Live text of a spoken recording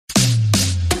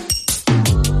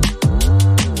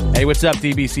Hey, what's up,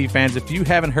 DBC fans? If you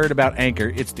haven't heard about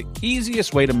Anchor, it's the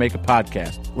easiest way to make a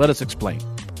podcast. Let us explain.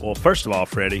 Well, first of all,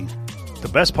 Freddie, the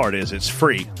best part is it's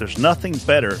free. There's nothing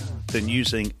better than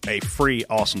using a free,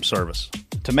 awesome service.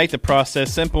 To make the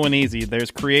process simple and easy, there's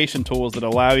creation tools that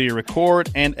allow you to record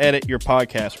and edit your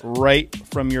podcast right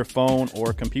from your phone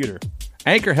or computer.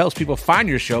 Anchor helps people find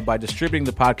your show by distributing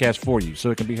the podcast for you,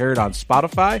 so it can be heard on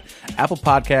Spotify, Apple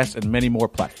Podcasts, and many more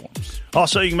platforms.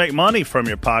 Also, you can make money from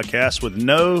your podcast with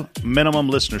no minimum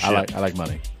listenership. I like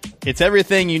money. It's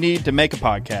everything you need to make a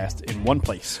podcast in one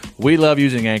place. We love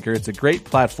using Anchor. It's a great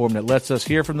platform that lets us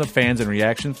hear from the fans in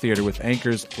Reaction Theater with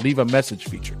Anchor's Leave a Message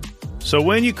feature. So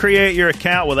when you create your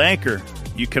account with Anchor,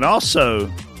 you can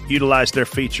also utilize their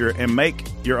feature and make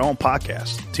your own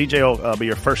podcast. TJ will be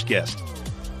your first guest.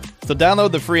 So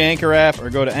download the free Anchor app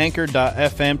or go to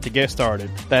anchor.fm to get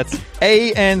started. That's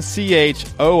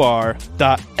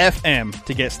ANCHOR.FM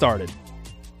to get started.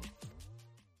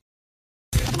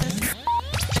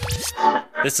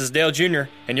 This is Dale Jr.,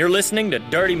 and you're listening to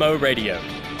Dirty Mo Radio.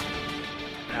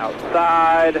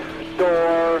 Outside,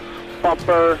 door,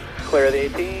 bumper, clear the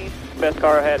 18. Best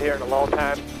car I had here in a long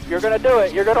time. You're going to do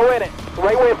it. You're going to win it.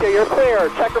 Right with you. You're clear.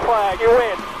 Checker flag. You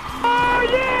win. Oh,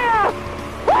 yeah!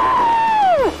 Woo!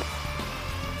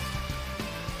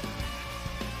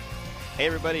 Hey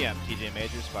everybody, I'm TJ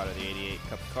Major, spotter of the 88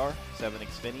 Cup Car, 7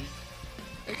 Xfinity.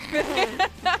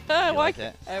 Like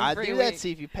that? I do that,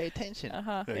 see if you pay attention.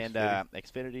 And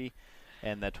Xfinity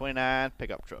and the 29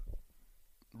 pickup truck.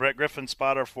 Brett Griffin,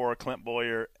 spotter for Clint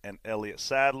Boyer and Elliott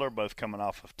Sadler, both coming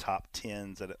off of top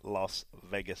 10s at Las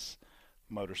Vegas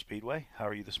Motor Speedway. How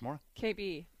are you this morning?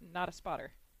 KB, not a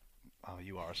spotter. Oh,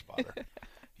 you are a spotter.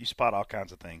 You spot all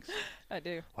kinds of things. I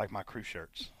do. Like my crew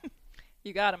shirts.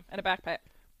 You got them, and a backpack.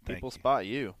 People spot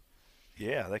you.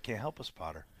 Yeah, they can't help a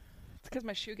spotter. It's because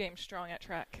my shoe game's strong at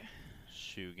track.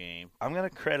 Shoe game. I'm going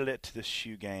to credit it to the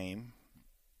shoe game,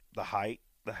 the height,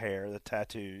 the hair, the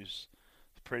tattoos,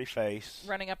 the pretty face.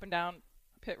 Running up and down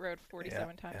pit road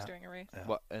 47 times during a race. Yeah.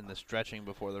 What, and the stretching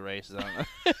before the race. I don't know.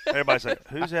 Everybody's like,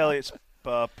 who's Elliott's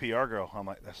PR girl? I'm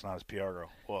like, that's not his PR girl.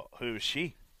 Well, who is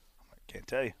she? I'm like, can't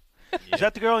tell you. Yeah. Is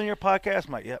that the girl in your podcast?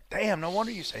 I'm like, yep. Damn, no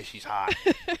wonder you say she's hot.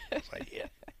 I was like, yeah.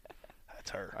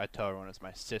 That's her. I tell everyone it's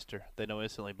my sister. They know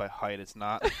instantly by height it's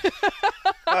not.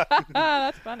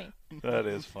 That's funny. That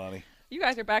is funny. You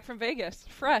guys are back from Vegas,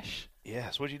 fresh.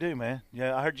 Yes, what'd you do, man?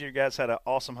 Yeah, I heard you guys had an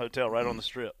awesome hotel right on the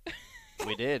strip.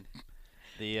 We did.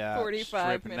 The 45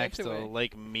 strip minutes next away. to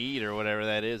Lake Mead or whatever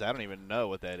that is. I don't even know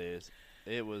what that is.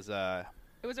 It was a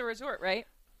resort, right?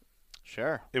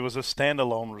 Sure. It was a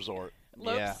standalone resort.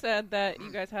 Lopes said that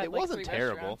you guys had it wasn't 3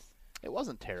 terrible. restaurants. It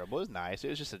wasn't terrible. It was nice. It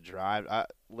was just a drive. I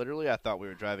thought we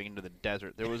were driving into the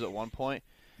desert. There was at one point.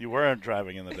 You weren't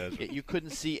driving in the desert. You couldn't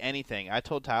see anything. I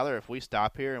told Tyler if we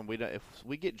stop here and if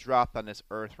we get dropped on this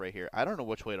earth right here, I don't know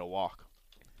which way to walk.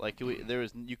 Like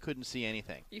you couldn't see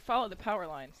anything. You followed the power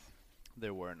lines.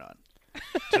 There were none.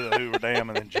 To the Hoover Dam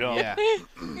and then jump. Yeah.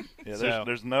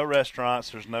 There's no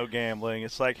restaurants. There's no gambling.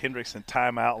 It's like Hendrickson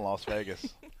timeout in Las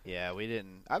Vegas. Yeah, we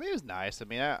didn't. I mean, it was nice. I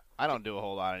mean, I don't do a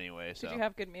whole lot anyway. So. Did you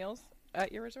have good meals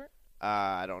at your resort?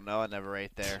 I don't know. I never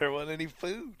ate there. There wasn't any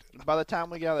food. By the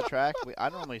time we get out of the track, I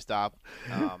normally stop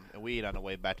and we eat on the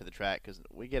way back to the track because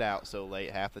we get out so late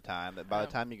half the time that by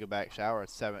the time you go back shower,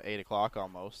 it's 7, 8 o'clock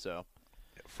almost. So,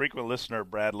 frequent listener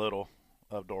Brad Little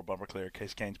of Door Bumper Clear,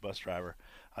 Case Kane's bus driver.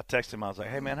 I texted him. I was like,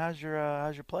 "Hey man, how's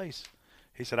your place?"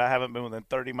 He said, "I haven't been within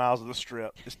 30 miles of the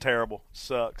strip. It's terrible. It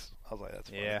sucks." I was like, "That's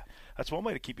funny." Yeah. That's one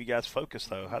way to keep you guys focused,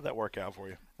 though. How'd that work out for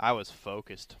you? I was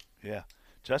focused. Yeah.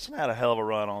 Justin had a hell of a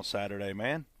run on Saturday,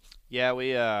 man. Yeah,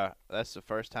 we that's the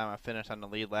first time I finished on the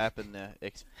lead lap in the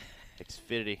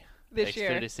Xfinity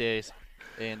year. Series,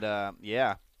 and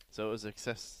yeah, so it was a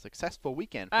successful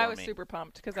weekend for me. I was super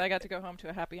pumped because I got to go home to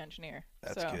a happy engineer.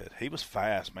 That's good. He was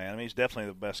fast, man. I mean, he's definitely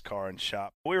the best car in the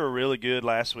shop. We were really good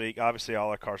last week. Obviously,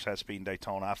 all our cars had speed in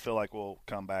Daytona. I feel like we'll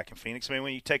come back in Phoenix. I mean,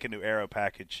 when you take a new aero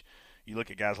package, you look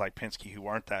at guys like Penske who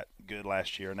weren't that good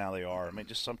last year, and now they are. I mean,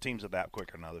 just some teams adapt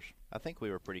quicker than others. I think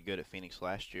we were pretty good at Phoenix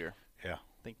last year. Yeah.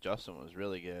 I think Justin was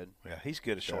really good. Yeah, he's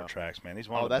good at short tracks, man. He's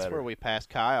one of the that's better. Where we passed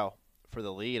Kyle for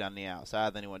the lead on the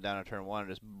outside. Then he went down to turn 1 and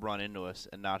just run into us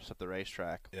and knocked us up the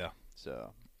racetrack. Yeah.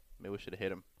 So maybe we should have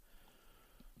hit him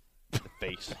in the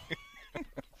face.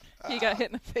 He got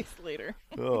hit in the face later.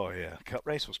 Oh, yeah. Cup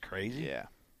race was crazy. Yeah.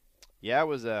 Yeah, it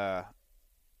was I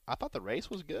thought the race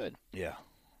was good. Yeah.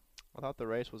 I thought the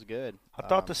race was good. I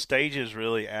thought the stages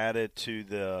really added to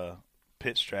the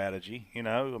pit strategy. You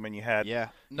know, I mean, you had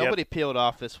nobody peeled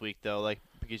off this week though, like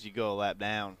because you go a lap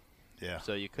down. Yeah.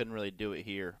 So you couldn't really do it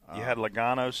here. You had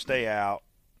Logano stay out,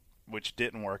 which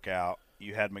didn't work out.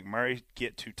 You had McMurray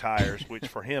get 2 tires, which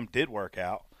for him did work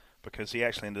out because he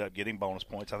actually ended up getting bonus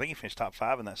points. I think he finished top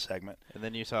 5 in that segment. And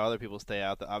then you saw other people stay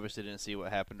out that obviously didn't see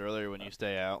what happened earlier when you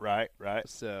stay out. Right.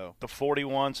 So The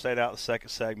 41 stayed out the second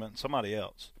segment. Somebody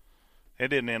else. It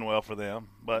didn't end well for them.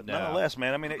 But No. nonetheless,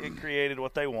 man, I mean, it created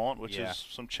what they want, which Yeah. is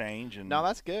some change. And no,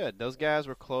 that's good. Those guys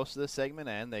were close to the segment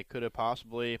end. They could have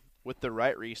possibly, with the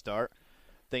right restart,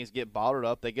 things get bottled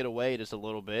up. They get away just a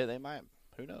little bit. They might.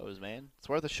 Who knows, man? It's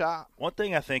worth a shot. one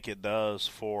thing I think it does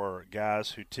for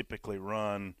guys who typically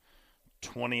run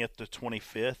 20th to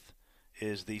 25th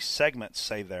is these segments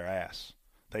save their ass.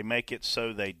 They make it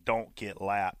so they don't get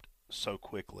lapped so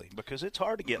quickly because it's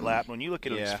hard to get lapped. When you look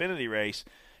at an Yeah. Xfinity race,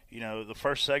 you know, the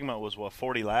first segment was,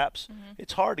 40 laps?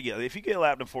 It's hard to get. If you get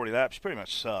lapped in 40 laps, you pretty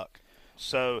much suck.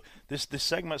 So this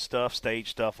segment stuff, stage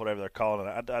stuff, whatever they're calling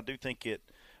it, I do think it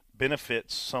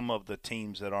benefits some of the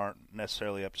teams that aren't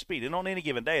necessarily up to speed. And on any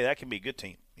given day, that can be a good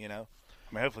team, you know.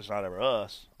 I mean, hopefully it's not ever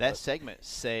us. That but- segment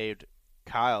saved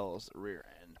Kyle's rear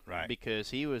end. Right. Because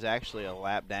he was actually a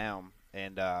lap down,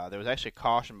 and there was actually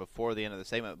caution before the end of the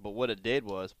segment. But what it did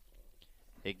was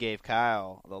it gave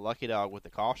Kyle the lucky dog with the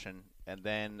caution, and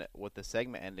then with the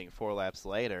segment ending 4 laps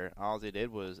later, all he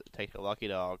did was take the lucky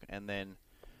dog, and then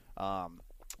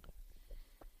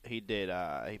he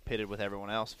pitted with everyone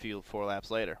else 4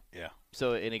 laps later. Yeah.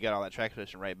 So, and he got all that track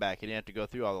position right back. He didn't have to go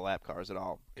through all the lap cars at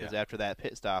all. Because Yeah. after that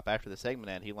pit stop, after the segment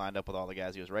end, he lined up with all the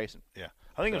guys he was racing. Yeah.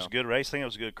 I think it was So- a good race. I think it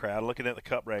was a good crowd. Looking at the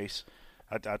Cup race,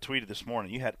 I tweeted this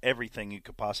morning, you had everything you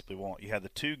could possibly want. You had the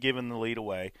 2 giving the lead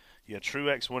away. You had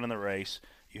Truex winning the race.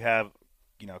 You have,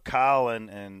 you know, Kyle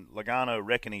and Logano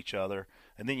wrecking each other.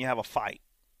 And then you have a fight,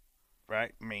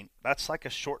 right? I mean, that's like a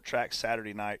short track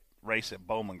Saturday night race at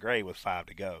Bowman Gray with 5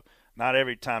 to go. Not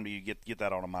every time do you get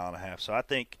that on a mile and a half. So I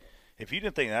think if you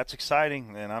didn't think that's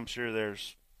exciting, then I'm sure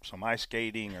there's some ice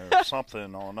skating or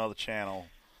something on another channel,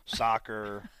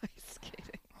 soccer,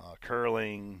 Skating.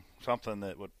 curling, something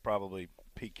that would probably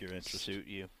pique your interest. Suit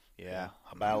you. Yeah.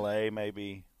 A ballet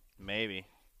maybe. Maybe.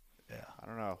 Yeah. I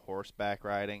don't know. Horseback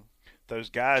riding. Those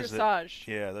guys Dressage.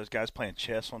 those guys playing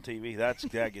chess on TV, that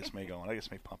gets me going. That gets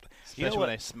me pumped. Especially You know when what?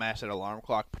 they smash that alarm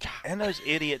clock. And those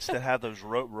idiots that have those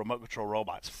remote control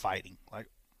robots fighting. Like,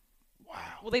 wow.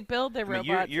 Well, they build their I mean,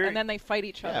 you're- robots you're- and then they fight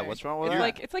each Yeah, other. what's wrong with it's that?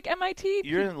 like it's like MIT.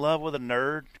 You're in love with a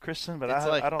nerd, Kristen, but It's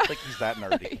like- I don't think he's that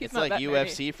nerdy. He's It's not like that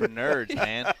UFC for nerds,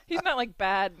 man. He's not like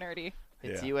bad nerdy.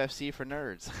 It's Yeah. UFC for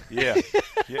nerds. Yeah.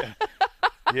 Yeah.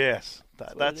 Yes.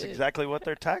 what That's it is. exactly what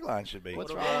their tagline should be.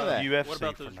 What's What wrong with that? UFC What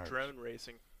about for those nerds. drone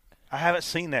racing? I haven't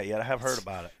seen that yet. I have heard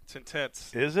about it. It's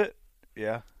intense. Is it?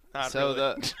 Yeah. Not So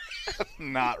really.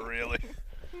 Not really.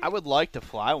 I would like to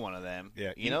fly one of them.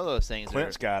 Yeah, You know those things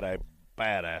Clint's are got a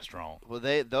badass drone. well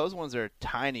those ones are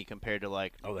tiny compared to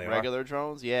like Oh, they are? regular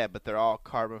drones. Yeah, but they're all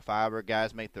carbon fiber.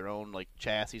 Guys make their own like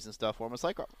chassis and stuff for them. It's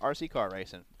like RC car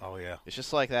racing. Oh yeah. It's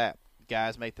just like that.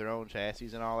 Guys make their own chassis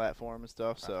and all that for them and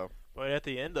stuff. So But at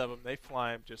the end of them, they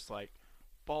fly them just like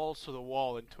balls to the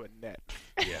wall into a net.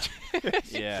 Yeah.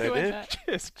 yeah, They Doing did? that.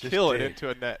 Just kill it dig. into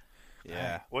a net.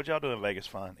 yeah. What'd y'all do in Vegas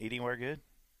fun? Eating where good?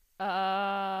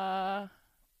 Yeah,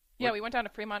 we went down to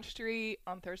Fremont Street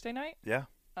on Thursday night. Yeah.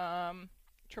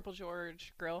 Triple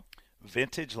George Grill.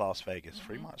 Vintage Las Vegas,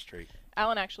 Fremont Street.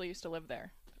 Alan actually used to live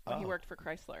there when he Oh. worked for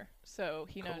Chrysler, so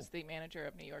he knows the manager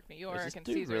of New York, Is and this dude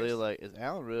Caesars. really like? Is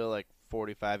Alan really like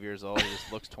 45 years old? He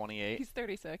just looks 28. He's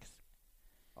 36.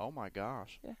 Oh my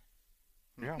gosh.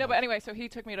 Yeah, No, but anyway, so he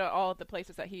took me to all of the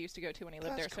places that he used to go to when he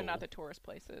lived That's there, so not cool. the tourist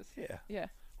places. Yeah. Yeah.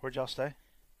 Where'd y'all stay?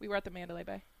 We were at the Mandalay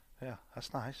Bay. Yeah,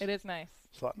 that's nice. It is nice.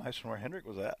 It's a lot nicer than where Hendrick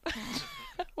was at.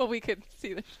 Well, we could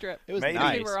see the strip. It was maybe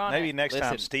nice. We were on maybe it. next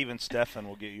time Listen. Steven Steffen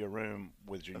will get you a room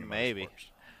with Junior Maybe. Motorsports.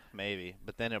 Maybe,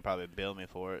 but then he'll probably bill me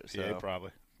for it. So Yeah, probably.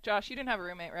 Josh, you didn't have a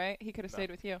roommate, right? He could have stayed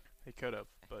with you. He could have,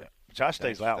 but Josh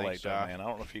stays Thanks- out thanks, late, though, Josh. man. I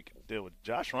don't know if you can deal with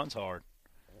Josh runs hard.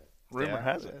 Rumor Yeah,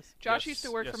 has it. Josh Yes, used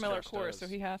to work yes, for Miller Josh Coors, does. so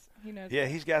he knows. Yeah,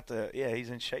 he's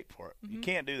in shape for it. You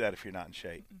can't do that if you're not in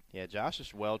shape. yeah, Josh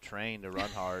is well trained to run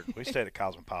hard. We stayed at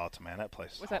Cosmopolitan, man. That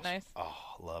place Was that awesome. nice? Oh,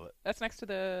 love it. That's next to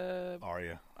the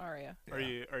Aria. Aria.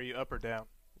 Yeah. are you up or down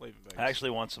leaving Vegas? I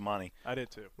actually won some money. I did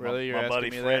too. Really, you're my asking buddy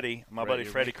me that? Freddie, Freddie.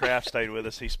 Freddie Kraft stayed with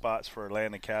us. He spots for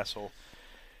Landon Castle,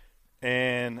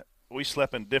 and we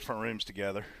slept in different rooms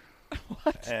together.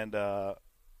 What? And it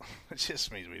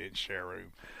just means we didn't share a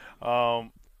room.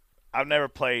 I've never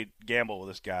played gamble with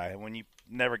this guy, and when you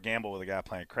never gamble with a guy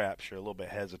playing craps, you're a little bit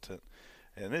hesitant.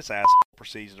 And this asshole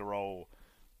proceeds to roll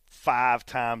 5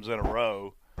 times in a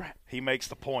row. He makes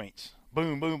the points.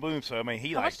 Boom, boom, boom. So I mean,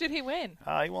 How much did he win?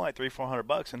 he won like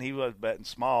 $300-400, and he was betting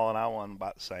small, and I won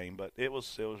about the same. But it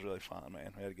was really fun,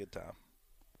 man. We had a good time.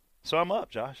 So I'm up,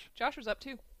 Josh. Josh was up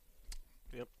too.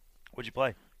 What'd you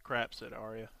play? Craps at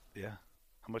Aria. Yeah.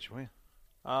 How much you win?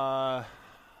 I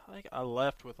think I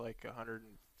left with like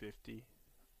 150.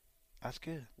 That's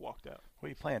good. Walked out. What are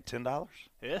you playing? $10?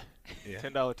 Yeah. Yeah.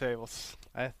 $10 tables.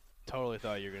 I totally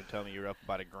thought you were going to tell me you were up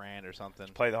about $1,000 or something.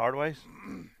 Play the hard ways?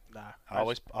 Nah. I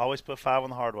always put 5 on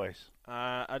the hard ways.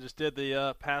 I just did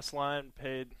the pass line,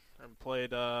 played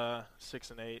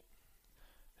 6 and 8.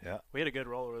 Yeah. We had a good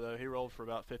roller though. He rolled for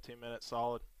about 15 minutes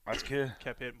solid. That's good.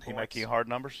 Kept hitting points. He make you hard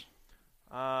numbers?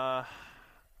 To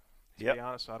Yep. be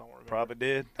honest, I don't remember. Probably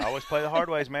did. I always play the hard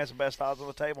ways, man. It's the best odds on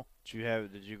the table.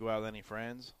 Did you go out with any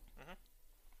friends? Mhm.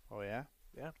 Oh yeah.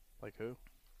 Yeah. Like who?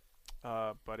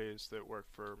 Buddies that work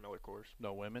for Miller Coors.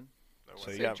 No women. No So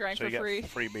way. you got drank so you for got free.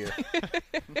 free beer.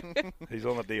 He's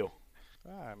on the deal.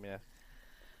 I mean,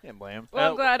 can't blame him. Well,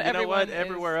 I'm glad you know everyone what?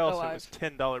 Everywhere is else alive. it was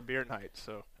 $10 beer night.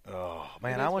 So Oh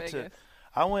man, It I is went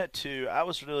Vegas. I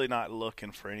was really not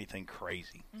looking for anything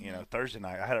crazy. You know, Thursday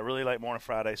night I had a really late morning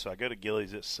Friday, so I go to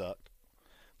Gillies. It sucked.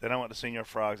 Then I went to Senior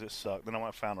Frogs. It sucked. Then I went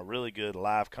and found a really good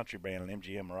live country band in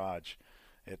MGM Mirage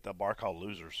at the bar called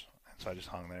Losers, and so I just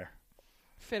hung there.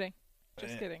 Fitting.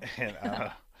 Just kidding. And,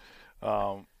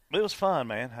 it was fun,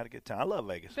 man. Had a good time. I love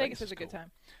Vegas. Vegas is a good cool.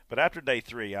 time. But after day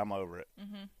 3, I'm over it.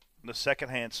 Mhm. The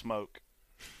secondhand smoke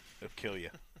will kill you.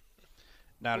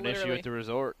 Not an issue Literally. at the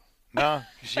resort. No,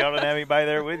 because y'all didn't have anybody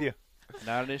there with you.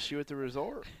 Not an issue at the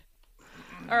resort.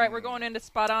 All right, we're going into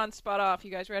spot on, spot off.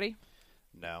 You guys ready?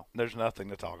 No. There's nothing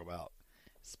to talk about.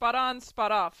 Spot on,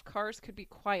 spot off. Cars could be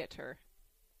quieter.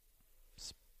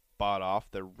 Spot off.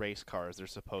 They're race cars. They're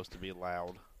supposed to be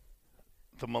loud.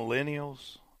 The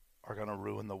millennials are going to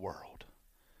ruin the world.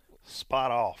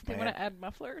 Spot off, They man. want to add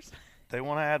mufflers. They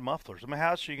want to add mufflers. I mean,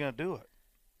 how else are you going to do it?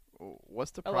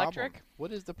 What's the problem? Electric?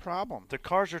 What is the problem? The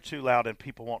cars are too loud and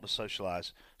people want to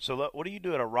socialize. So what do you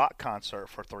do at a rock concert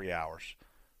for 3 hours?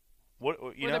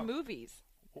 What you Or know? the movies.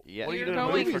 Yeah. What are you You're doing in a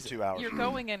going- movie for 2 hours? You're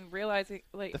going and realizing,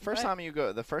 like, The first what? time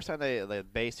the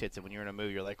bass hits it when you're in a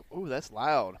movie, you're like, "Ooh, that's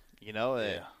loud." You know,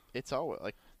 Yeah. it's always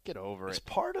like, get over It's it.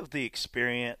 part of the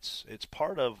experience. It's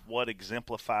part of what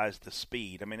exemplifies the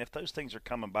speed. I mean, if those things are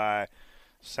coming by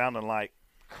sounding like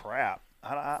crap,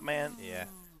 man, Yeah.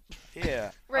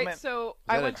 yeah. Right, I mean, so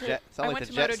that I a went to jet- sound I like went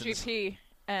to the Jetsons? MotoGP,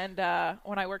 and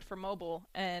when I worked for Mobil,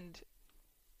 and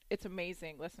it's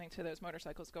amazing listening to those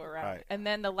motorcycles go around. Right. And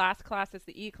then the last class is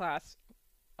the E-Class,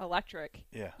 electric.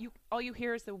 yeah, All you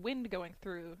hear is the wind going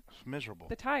through it's miserable.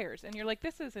 the tires, and you're like,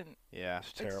 this isn't. Yeah.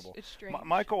 It's terrible. It's strange.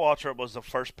 Michael Waltrip was the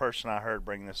first person I heard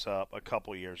bring this up a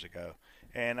couple years ago,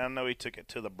 and I know he took it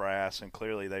to the brass, and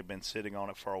clearly they've been sitting on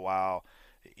it for a while.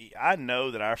 I know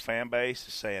that our fan base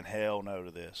is saying hell no to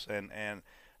this, and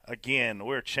again,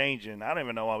 we're changing. I don't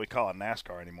even know why we call it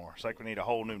NASCAR anymore. It's like we need a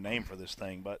whole new name for this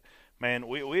thing, but man,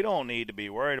 we don't need to be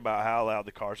worried about how loud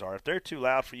the cars are. If they're too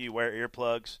loud for you, wear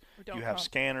earplugs. Or don't You have come.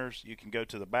 scanners. You can go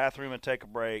to the bathroom and take a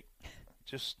break.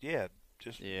 Yeah.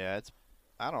 It's.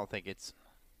 I don't think it's.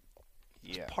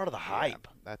 Yeah. part of the hype.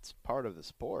 That's part of the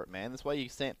sport, man. That's why you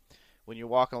stand when you're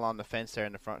walking along the fence there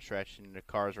in the front stretch, and the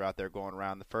cars are out there going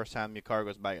around. The first time your car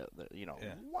goes by, you know.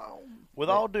 Yeah. Wow. With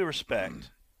all due respect,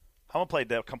 I'm going to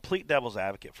play complete devil's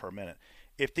advocate for a minute.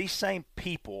 If these same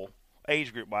people,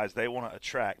 age group wise, they want to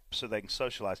attract so they can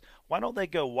socialize, why don't they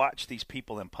go watch these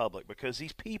people in public? Because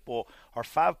these people are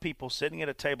 5 people sitting at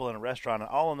a table in a restaurant and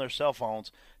all on their cell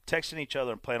phones, texting each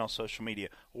other and playing on social media.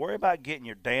 Worry about getting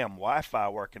your damn Wi-Fi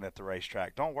working at the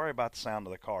racetrack. Don't worry about the sound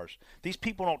of the cars. These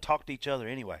people don't talk to each other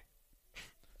anyway.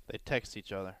 They text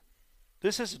each other.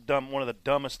 This is one of the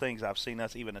dumbest things I've seen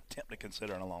us even attempt to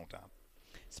consider in a long time.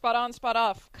 Spot on, spot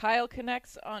off. Kyle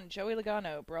connects on Joey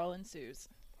Logano. Brawl ensues.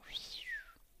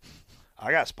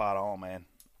 I got spot on, man.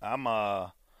 I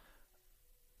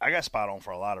got spot on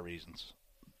for a lot of reasons.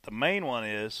 The main one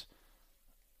is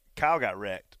Kyle got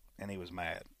wrecked and he was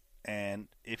mad. And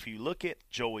if you look at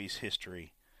Joey's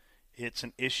history, it's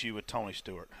an issue with Tony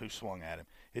Stewart, who swung at him.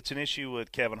 It's an issue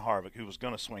with Kevin Harvick, who was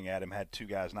going to swing at him, had 2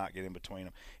 guys not get in between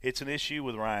them. It's an issue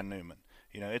with Ryan Newman.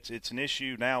 You know, it's an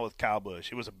issue now with Kyle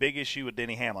Busch. It was a big issue with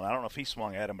Denny Hamlin. I don't know if he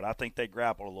swung at him, but I think they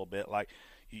grappled a little bit. Like,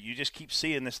 you just keep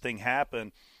seeing this thing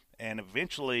happen, and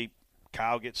eventually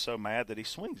Kyle gets so mad that he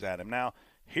swings at him. Now,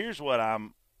 here's what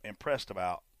I'm impressed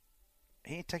about.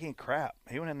 He ain't taking crap.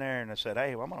 He went in there and said,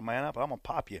 hey, well, I'm going to man up. I'm going to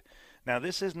pop you. Now,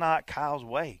 this is not Kyle's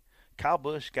way. Kyle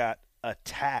Busch got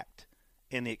attacked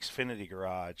in the Xfinity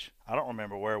garage. I don't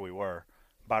remember where we were,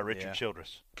 by Richard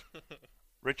Childress.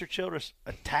 Richard Childress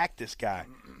attacked this guy.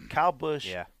 Kyle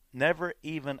Busch never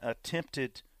even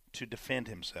attempted to defend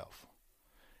himself.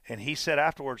 And he said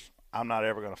afterwards, I'm not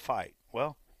ever going to fight.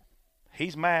 Well,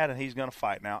 he's mad and he's going to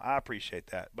fight. Now, I appreciate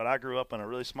that. But I grew up in a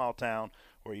really small town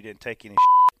where you didn't take any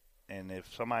shit. and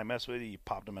if somebody messed with you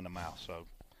popped them in the mouth. So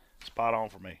spot on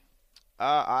for me.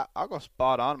 I'll go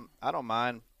spot on. I don't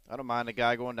mind the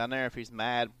guy going down there if he's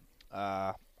mad.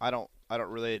 I don't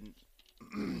really.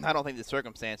 I don't think the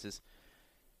circumstances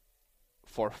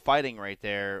for fighting right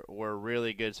there were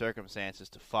really good circumstances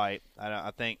to fight.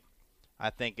 I think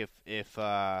if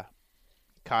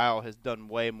Kyle has done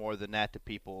way more than that to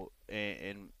people,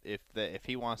 and if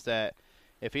he wants that,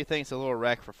 if he thinks a little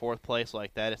wreck for fourth place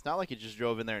like that, it's not like he just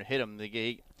drove in there and hit him.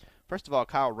 First of all,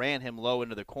 Kyle ran him low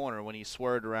into the corner when he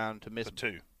swerved around to miss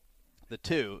the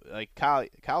two. Like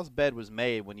Kyle's bed was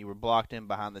made when you were blocked in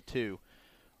behind the two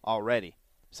already.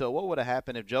 So what would have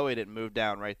happened if Joey didn't move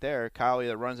down right there? Kyle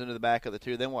either runs into the back of the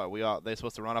two, then what? They're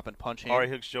supposed to run up and punch him? Or he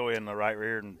hooks Joey in the right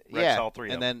rear and wrecks all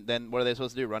three of them. And then what are they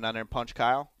supposed to do, run down there and punch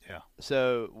Kyle? Yeah.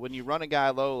 So when you run a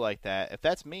guy low like that, if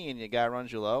that's me and the guy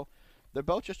runs you low, they're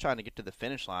both just trying to get to the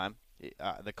finish line.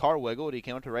 The car wiggled. He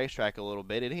came up to racetrack a little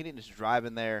bit, and he didn't just drive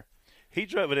in there. He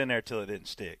drove it in there till it didn't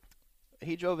stick.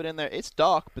 He drove it in there. It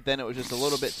stuck, but then it was just a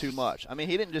little bit too much. I mean,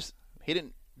 he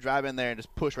didn't drive in there and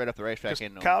just push right up the racetrack.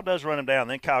 Kyle does run him down,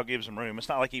 then Kyle gives him room. It's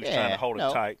not like he was trying to hold it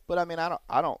tight. But I mean,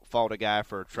 I don't fault a guy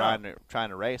for trying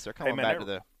to race. They're coming back to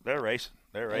the. They're racing.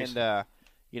 And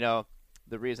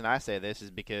the reason I say this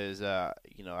is because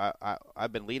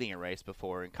I've been leading a race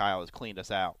before, and Kyle has cleaned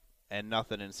us out, and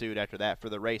nothing ensued after that for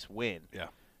the race win. Yeah.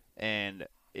 And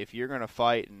if you're going to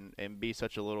fight and be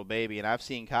such a little baby, and I've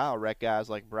seen Kyle wreck guys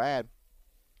like Brad.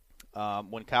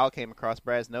 When Kyle came across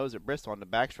Brad's nose at Bristol on the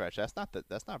backstretch,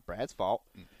 that's not Brad's fault.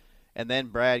 And then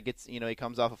Brad gets, he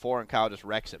comes off a 4 and Kyle just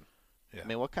wrecks him. Yeah. I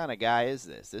mean, what kind of guy is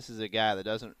this? This is a guy that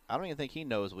I don't even think he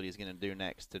knows what he's going to do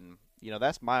next. And,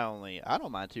 that's my only, I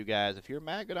don't mind two guys. If you're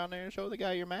mad, go down there and show the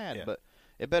guy you're mad. Yeah. But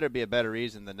it better be a better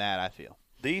reason than that, I feel.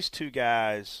 These two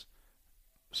guys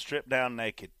stripped down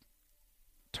naked,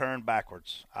 turned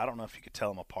backwards. I don't know if you could tell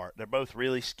them apart. They're both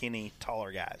really skinny,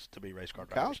 taller guys to be race car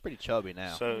drivers. Kyle's pretty chubby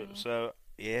now. So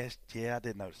yeah, I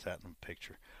did notice that in the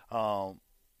picture.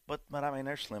 But I mean,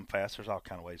 they're slim fast. There's all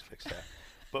kind of ways to fix that.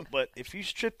 But if you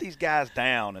strip these guys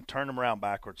down and turn them around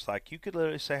backwards, like you could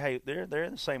literally say, hey, they're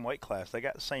in the same weight class. They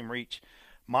got the same reach.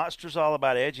 Monster's all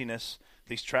about edginess.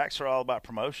 These tracks are all about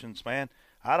promotions, man.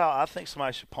 I think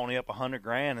somebody should pony up $100,000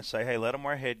 and say, hey, let them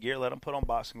wear headgear, let them put on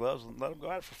boxing gloves, and let them go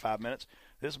at it for 5 minutes.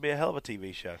 This will be a hell of a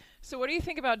TV show. So what do you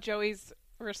think about Joey's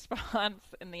response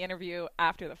in the interview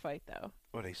after the fight, though?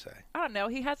 What did he say? I don't know.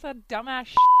 He has a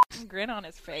dumbass grin on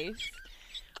his face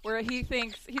where he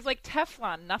thinks he's like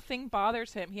Teflon. Nothing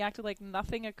bothers him. He acted like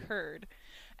nothing occurred.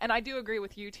 And I do agree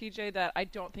with you, TJ, that I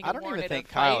don't think I don't even think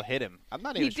Kyle hit him. I'm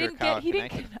not even sure Kyle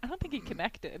connected. I don't think he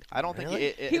connected. I don't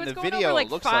really? think he in was the going video over like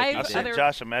it looks five like I sent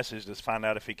Josh a message to find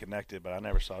out if he connected, but I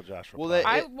never saw Josh reply. Well,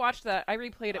 I watched that. I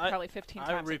replayed it probably 15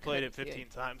 times. I replayed it 15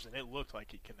 times, and it looked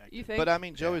like he connected. You think? But I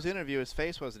mean, Joey's interview, his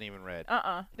face wasn't even red.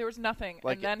 There was nothing.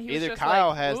 Like, and then he was either just Kyle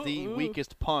like, has ooh, the ooh.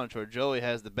 weakest punch, or Joey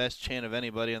has the best chin of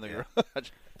anybody in the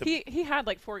garage. He had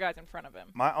like 4 guys in front of him.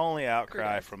 My only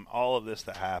outcry from all of this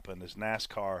that happened is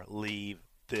NASCAR leave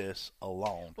this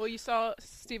alone. Well, you saw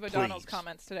Steve O'Donnell's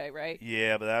comments today, right?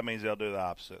 Yeah, but that means they'll do the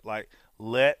opposite. Like,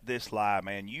 let this lie,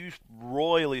 man. You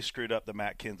royally screwed up the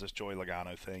Matt Kenseth, Joey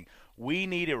Logano thing. We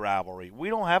need a rivalry. We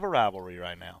don't have a rivalry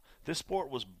right now. This sport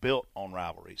was built on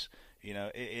rivalries.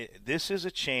 This is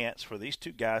a chance for these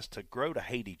two guys to grow to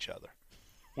hate each other,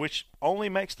 which only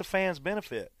makes the fans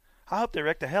benefit. I hope they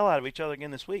wreck the hell out of each other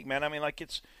again this week, man. I mean, like,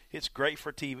 it's great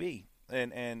for TV,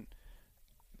 and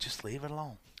just leave it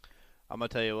alone. I'm gonna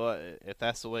tell you what. If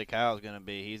that's the way Kyle's gonna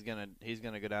be, he's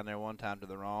gonna go down there one time to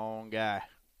the wrong guy.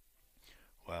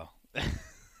 Well,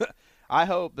 I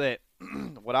hope that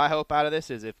what I hope out of this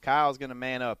is if Kyle's gonna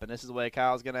man up, and this is the way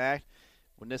Kyle's gonna act.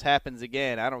 When this happens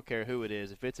again, I don't care who it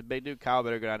is. If it's a big dude, Kyle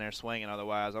better go down there swinging.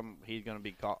 Otherwise, he's gonna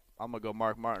be caught. I'm gonna go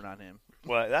Mark Martin on him.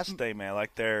 Well, that's the thing, man.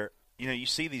 Like you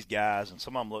see these guys, and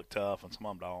some of them look tough, and some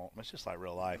of them don't. It's just like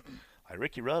real life. Like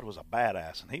Ricky Rudd was a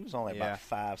badass, and he was only about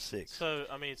 5'6". So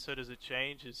so does it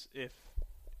change if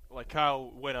like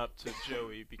Kyle went up to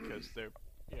Joey because they're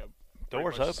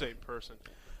doors open, open. The same person.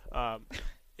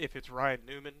 If it's Ryan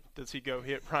Newman, does he go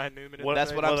hit Ryan Newman?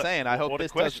 That's what I'm saying. I hope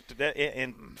this question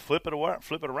and flip it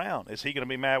around. Is he going to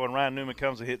be mad when Ryan Newman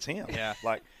comes and hits him? Yeah.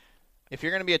 Like, if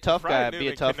you're going to be a tough guy, be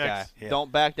a tough guy. Yeah.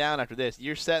 Don't back down after this.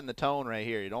 You're setting the tone right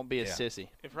here. You don't be a sissy.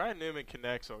 If Ryan Newman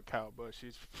connects on Kyle Busch,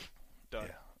 he's done.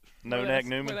 Yeah. No neck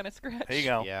Newman. More than a scratch. Here you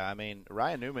go. Yeah, I mean,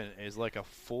 Ryan Newman is like a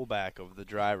fullback of the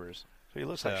drivers. So he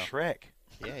looks like Shrek.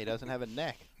 Yeah, he doesn't have a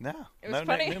neck. No. It was no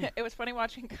funny. neck limit. It was funny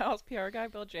watching Kyle's PR guy,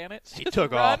 Bill Janet. He just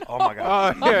took run. off. Oh, my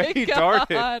God. Oh, yeah, my he God.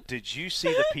 darted. Did you see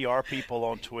the PR people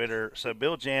on Twitter? So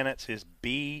Bill Janet's is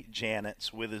B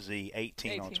Janet's with a Z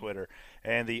 18 on 18. Twitter,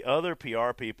 and the other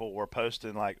PR people were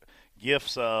posting like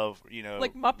gifs of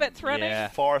Like Muppets running. Yeah.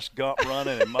 Forrest Gump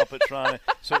running and Muppets running.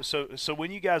 So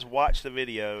when you guys watch the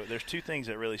video, there's two things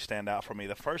that really stand out for me.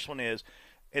 The first one is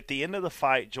at the end of the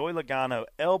fight, Joey Logano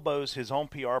elbows his own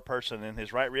PR person in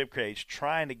his right rib cage,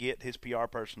 trying to get his PR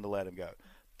person to let him go.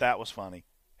 That was funny.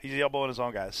 He's elbowing his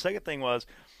own guy. The second thing was,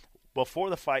 before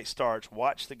the fight starts,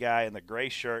 watch the guy in the gray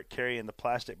shirt carrying the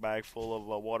plastic bag full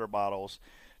of water bottles,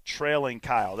 trailing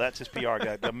Kyle. That's his PR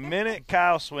guy. The minute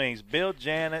Kyle swings, Bill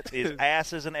Janet, his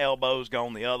asses and elbows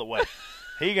gone the other way.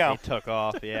 He gone. He took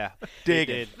off. Yeah,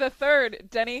 Digging. He did. The third,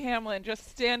 Denny Hamlin, just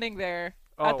standing there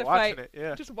Oh, at the watching fight, it,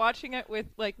 yeah. just watching it with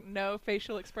like no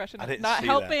facial expression, I didn't not see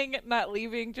helping, not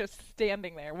leaving, just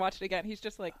standing there. Watch it again. He's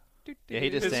just like, Yeah, he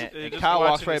just Just- stand. just Kyle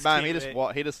walks watching right his by him. He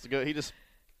teammate. just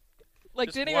like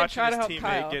Just didn't even watching try to his help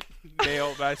teammate Kyle. get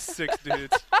nailed by 6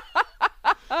 dudes.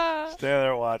 Stand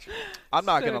there watching. I'm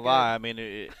not So gonna good. lie. I mean,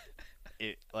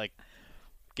 it like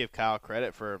give Kyle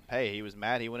credit for he was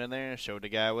mad. He went in there and showed the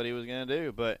guy what he was gonna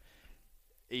do. But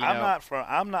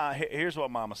I'm not. Here's what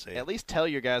Mama said. at least tell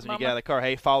your guys when you get Mama- out of the car,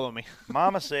 hey, follow me.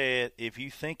 Mama said, if you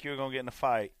think you're going to get in a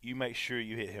fight, you make sure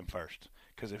you hit him first.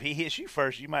 Because if he hits you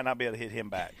first, you might not be able to hit him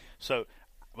back. So,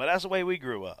 but that's the way we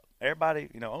grew up. Everybody,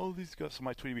 oh, these guys,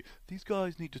 somebody tweeted me, these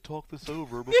guys need to talk this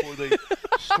over before they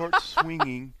start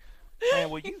swinging. Man,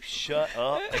 will you shut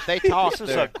up? If they talk, This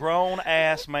is a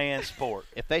grown-ass man sport.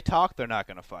 if they talk, they're not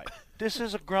gonna fight. This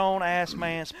is a grown-ass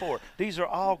man sport. These are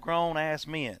all grown-ass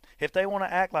men. If they want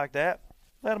to act like that,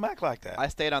 let them act like that. I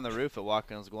stayed on the roof at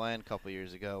Watkins Glen a couple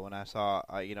years ago when I saw,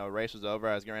 a race was over.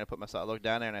 I was getting ready to put myself. I looked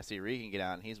down there and I see Regan get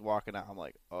out, and he's walking out. I'm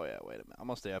like, oh yeah, wait a minute. I'm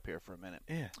gonna stay up here for a minute.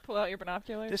 Yeah. Pull out your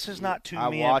binoculars. This is not two I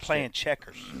men watched playing it.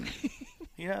 checkers.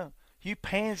 You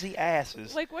pansy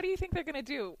asses. Like, what do you think they're gonna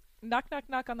do? Knock, knock,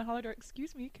 knock on the hall door.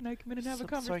 Excuse me, can I come in and have a So-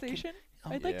 sorry, conversation?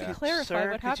 can- I'd like Yeah. to clarify Sir,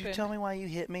 what could happened. you tell me why you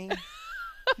hit me?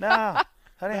 No, that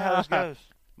ain't how this goes.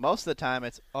 Most of the time,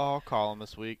 it's I'll call him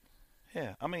this week.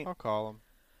 Yeah, I mean, I'll call him.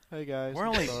 Hey guys, we're I'm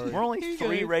only sorry. we're only Hey,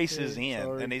 3 guys. races Hey, in,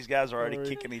 sorry. and these guys are already Sorry.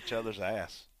 kicking each other's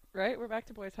ass. Right, we're back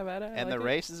to boys. How about it? I And like the it.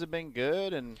 races have been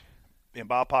good, and And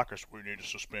Bob Pockers, we need to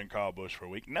suspend Kyle Busch for a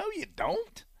week. No, you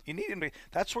don't. You need him to.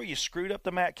 That's where you screwed up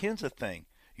the Matt Kenseth thing.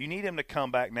 You need him to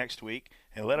come back next week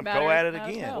and let him go Matters at it as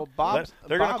again. well. Well,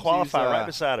 They're going to Bob's qualify used, right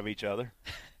beside of each other.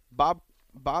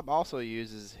 Bob also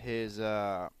uses his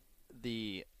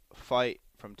the fight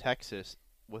from Texas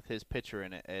with his picture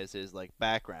in it as his like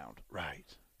background.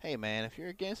 Right. Hey man, if you're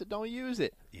against it, don't use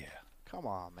it. Yeah. Come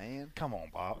on, man. Come on,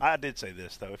 Bob. I did say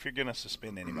this, though. If you're going to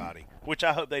suspend anybody, which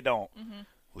I hope they don't,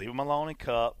 leave them alone in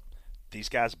Cup. These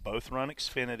guys both run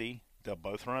Xfinity. They'll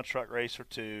both run a truck race or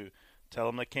two. Tell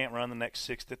them they can't run the next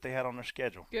 6 that they had on their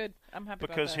schedule. Good. I'm happy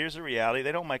about Because that. here's the reality.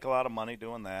 They don't make a lot of money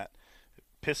doing that. It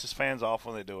pisses fans off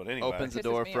when they do it anyway. Opens the Pisses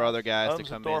door me for off. other guys to Opens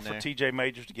the come door in for there. TJ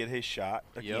Majors to get his shot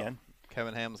again.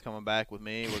 Kevin Hamlin's coming back with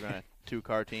me. We're gonna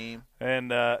 2-car team.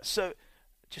 And so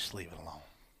just leave it alone.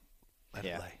 Let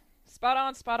Yeah. it lay. Spot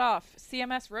on, spot off.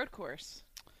 CMS road course.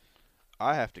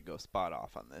 I have to go spot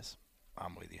off on this.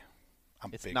 I'm with you.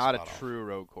 I'm It's big not a spot off. true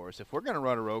road course. If we're gonna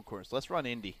run a road course, let's run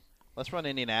Indy. Let's run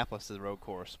Indianapolis as a road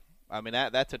course. I mean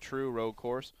that's a true road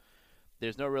course.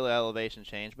 There's no real elevation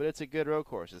change, but it's a good road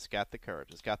course. It's got the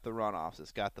curves, it's got the runoffs,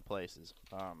 it's got the places.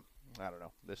 I don't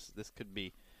know. This could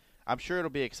be. I'm sure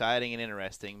it'll be exciting and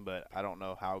interesting, but I don't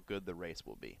know how good the race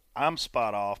will be. I'm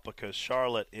spot off because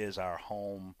Charlotte is our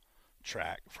home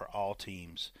track for all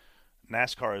teams.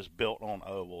 NASCAR is built on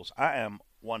ovals. I am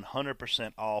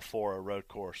 100% all for a road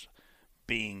course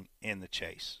being in the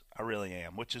chase. I really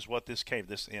am, which is what this came.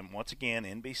 And once again,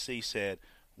 NBC said,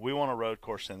 we want a road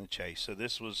course in the chase. So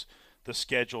this was the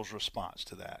schedule's response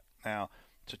to that. Now,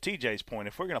 to TJ's point,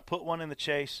 if we're going to put one in the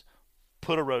chase,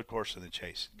 put a road course in the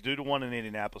chase. Do the one in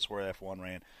Indianapolis where F1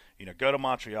 ran. Go to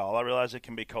Montreal. I realize it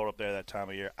can be cold up there that time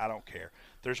of year. I don't care.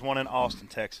 There's one in Austin,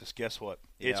 Texas. Guess what?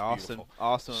 It's beautiful.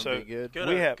 Austin So, would be good. Go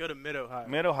We to, have- go to Mid-Ohio.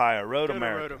 Mid-Ohio, Road Go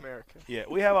America. to Road America. Yeah,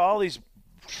 we have all these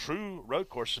true road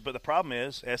courses, but the problem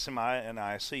is SMI and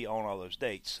ISC own all those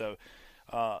dates. So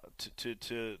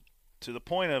to the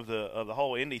point of the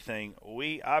whole Indy thing,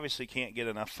 we obviously can't get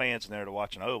enough fans in there to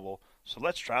watch an oval. So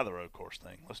let's try the road course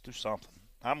thing. Let's do something.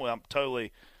 I'm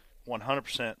totally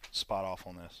 100% spot off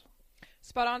on this.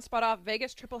 Spot on, spot off.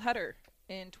 Vegas triple header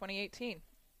in 2018.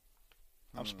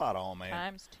 I'm spot on, man.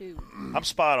 Times 2. I'm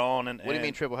spot on. And What do you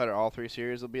mean triple header? All 3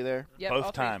 series will be there? Yep, Both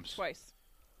all three, times. Twice.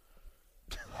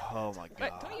 Oh my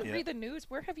But God! don't you Yeah. read the news?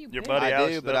 Where have you Your been? buddy I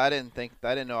Alex, do, but I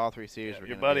didn't know all 3 series were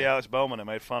your gonna buddy be. Alex Bowman that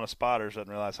made fun of spotters doesn't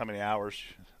realize how many hours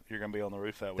you're going to be on the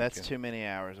roof that weekend. That's too many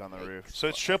hours on the roof. So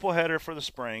it's triple header for the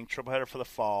spring, triple header for the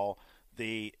fall.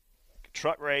 The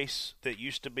truck race that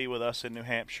used to be with us in New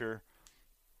Hampshire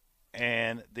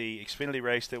and the Xfinity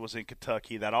race that was in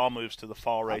Kentucky, that all moves to the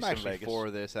fall race I'm in actually Vegas. for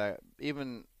this.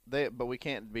 But we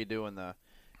can't be doing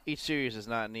each series does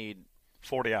not need.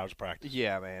 40 hours of practice.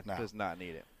 Yeah, man, No. does not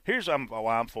need it. Here's why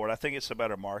I'm for it. I think it's a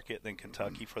better market than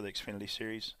Kentucky for the Xfinity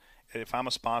Series. If I'm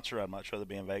a sponsor, I'd much rather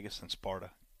be in Vegas than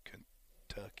Sparta,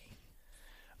 Kentucky.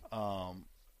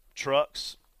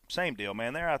 Trucks, same deal,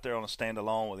 man. They're out there on a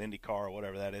standalone with IndyCar or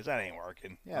whatever that is. That ain't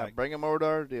working. Yeah, Like, bring them over to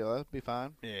our deal. That'd be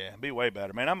fine. yeah, it'd be way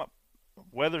better, man.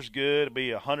 Weather's good. It'll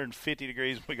be 150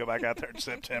 degrees when we go back out there in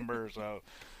September. So,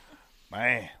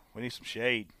 man, we need some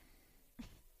shade.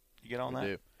 You get on We that?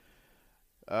 do.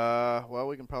 Well,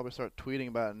 we can probably start tweeting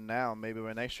about it now. Maybe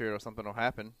by next year or something will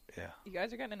happen. Yeah. You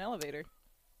guys are getting an elevator,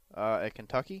 At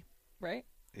Kentucky. right?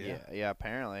 Yeah,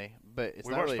 apparently. But it's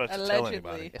We not weren't really. supposed to tell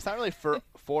Allegedly. anybody. It's not really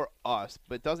for us,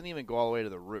 but it doesn't even go all the way to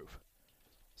the roof.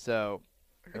 So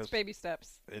It's baby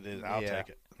steps. It is. I'll Yeah. take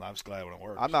it. I'm just glad when it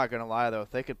works. I'm not gonna lie though,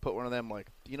 if they could put one of them like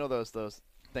those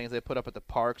things they put up at the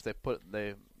parks,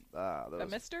 those A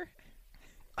mister?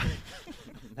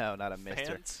 no, not a mister.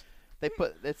 Fans?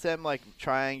 It's them like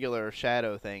triangular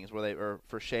shadow things where they are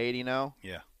for shade,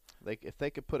 Yeah. Like if they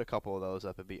could put a couple of those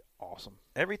up, it'd be awesome.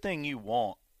 Everything you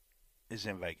want is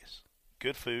in Vegas.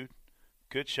 Good food,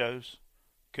 good shows,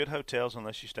 good hotels,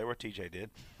 unless you stay where TJ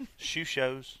did, shoe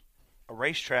shows, a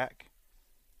racetrack.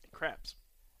 Craps.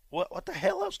 What the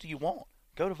hell else do you want?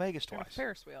 Go to Vegas Or a twice.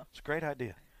 Ferris wheel. It's a great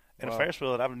idea. And Well- a Ferris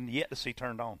wheel that I've yet to see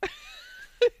turned on.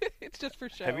 It's just for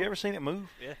show. Have you ever seen it move?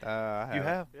 I You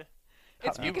have? Yeah.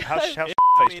 It's How because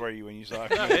faced were you when you saw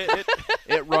it? No, it,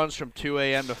 It runs from 2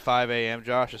 a.m. to 5 a.m.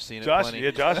 Josh has seen it Josh, plenty.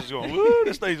 yeah, Josh is going, woo,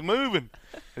 this thing's moving.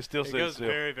 It still it sits goes still.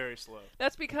 very, very slow.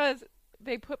 that's because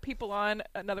they put people on.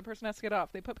 Another person has to get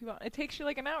off. They put people on. It takes you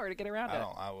like an hour to get around I it.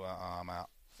 don't. I'm out.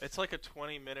 It's like a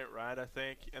 20-minute ride, I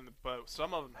think, but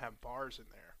some of them have bars in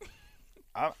there.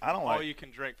 I don't All like. you can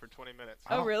drink for 20 minutes.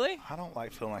 I Oh, don't- really? I don't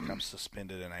like feeling like I'm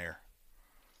suspended in air.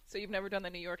 So you've never done the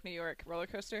New York roller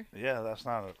coaster? Yeah,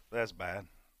 that's bad.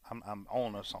 I'm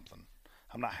on or something.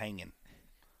 I'm not hanging.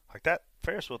 Like that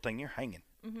Ferris wheel thing, you're hanging.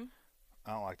 Mhm.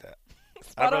 I don't like that. I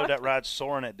Spot rode on. that ride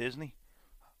soaring at Disney.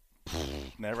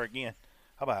 Never again.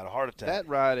 How about a heart attack? That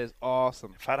ride is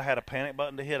awesome. If I'd have had a panic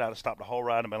button to hit, I'd have stopped the whole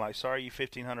ride and been like, sorry, you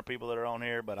 1,500 people that are on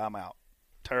here, but I'm out.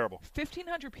 Terrible.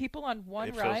 1,500 people on one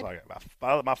It ride. feels like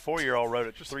it. My 4-year-old rode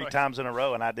it Just 3 like- times in a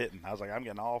row, and I didn't. I was like, I'm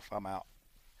getting off. I'm out.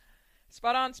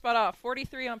 Spot on, spot off.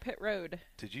 43 on pit road.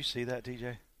 Did you see that,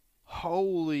 TJ?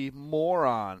 Holy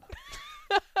moron.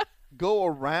 Go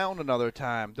around another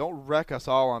time. Don't wreck us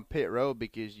all on pit road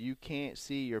because you can't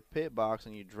see your pit box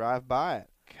and you drive by it.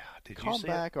 God, did you Come see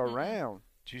back around.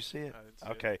 Did you see it? I didn't see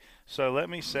it. Okay, so let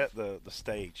me set the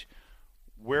stage.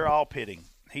 We're all pitting.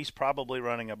 He's probably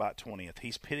running about 20th.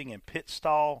 He's pitting in pit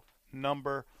stall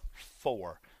number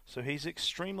 4. So he's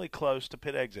extremely close to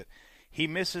pit exit. He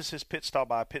misses his pit stall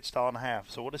by a pit stall and a half.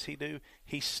 So what does he do?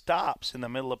 He stops in the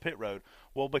middle of pit road.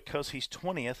 Well, because he's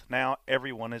 20th, now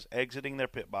everyone is exiting their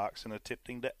pit box and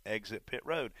attempting to exit pit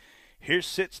road. Here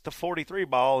sits the 43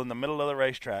 ball in the middle of the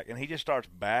racetrack, and he just starts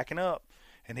backing up.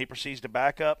 And he proceeds to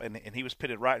back up, and he was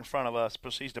pitted right in front of us,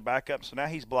 proceeds to back up. So now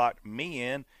he's blocked me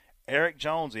in, Eric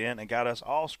Jones in, and got us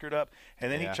all screwed up.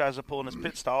 And then Yeah. he tries to pull in his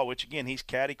pit stall, which, again, he's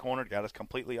caddy-cornered, got us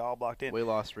completely all blocked in. We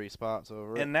lost 3 spots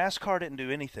over it. And NASCAR didn't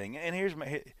do anything. And here's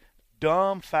my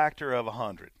dumb factor of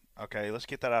 100. Okay, let's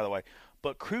get that out of the way.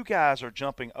 But crew guys are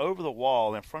jumping over the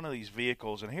wall in front of these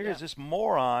vehicles, and here is this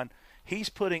moron. He's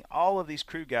putting all of these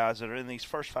crew guys that are in these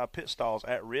first 5 pit stalls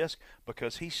at risk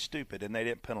because he's stupid and they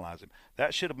didn't penalize him.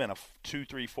 That should have been a 2,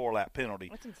 3, 4 lap penalty.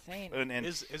 That's insane. And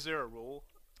Is there a rule?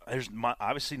 there's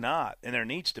obviously not, and there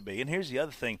needs to be. And here's the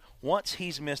other thing: once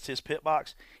he's missed his pit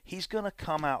box, he's going to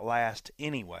come out last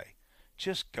anyway.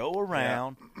 Just go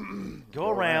around, go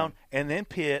around, and then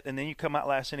pit, and then you come out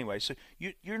last anyway. So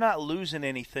you're not losing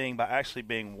anything by actually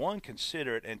being, 1,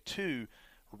 considerate, and 2,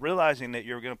 realizing that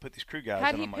you're going to put these crew guys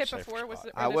Had in he a much pit safer before? Was spot.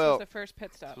 it, I or this will- was the first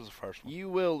pit stop? This was the first one. You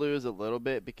will lose a little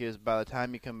bit because by the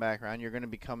time you come back around, you're going to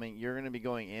be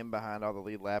going in behind all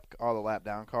the lap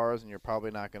down cars, and you're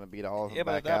probably not going to beat all of them Yeah,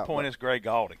 but back at that out. point, it's Greg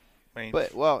Gaulding. I mean,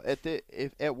 But well,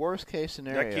 at worst case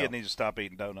scenario, that kid needs to stop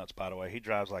eating donuts. By the way, he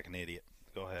drives like an idiot.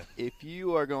 Go ahead. if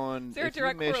you are going, Is there a if you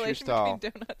direct miss your correlation stall,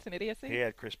 between donuts and idiocy? He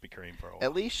had Krispy Kreme for a while.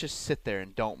 at least just sit there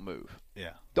and don't move.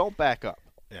 Yeah. Don't back up.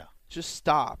 Yeah. just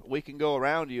stop. We can go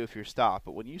around you if you're stopped.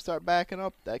 But when you start backing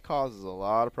up, that causes a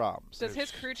lot of problems. Does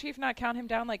his crew chief not count him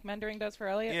down like Mendering does for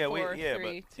Elliott? Yeah, 4,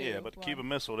 3, 2, but the 1. Cuban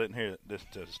Missile didn't hear it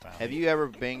this time. Have you ever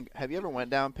went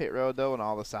down pit road though, and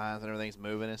all the signs and everything's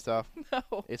moving and stuff?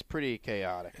 No. It's pretty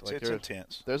chaotic. It's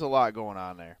intense. There's a lot going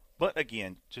on there. But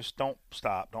again, just don't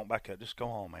stop. Don't back up. Just go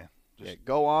on, man.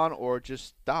 Go on or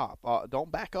just stop.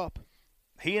 Don't back up.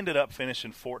 He ended up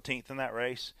finishing 14th in that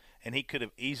race, and he could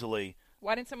have easily.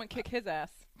 Why didn't someone kick his ass?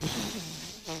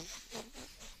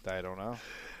 I don't know.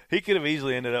 He could have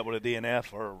easily ended up with a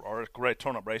DNF or a great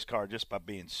turn-up race car just by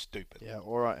being stupid. Yeah,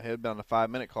 or he'd been on the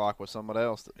 5-minute clock with somebody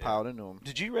else that piled into him.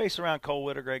 Did you race around Cole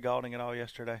Witt or Greg Galding at all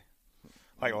yesterday?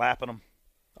 Like lapping them?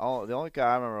 Oh, the only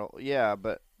guy I remember, yeah,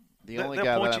 but only guy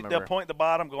that I remember. They'll point at the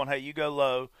bottom going, hey, you go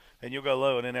low, and you'll go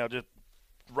low, and then they'll just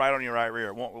right on your right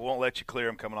rear. Won't let you clear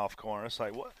them coming off the corner. It's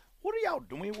like, what are y'all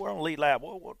doing? We're on lead lap.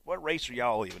 What race are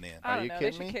y'all even in? I Are you don't know.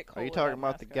 kidding They should me? kick Cole Are you with talking that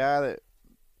about the mascot. guy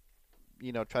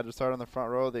that, tried to start on the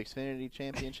front row of the Xfinity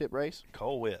Championship race?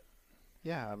 Cole Witt.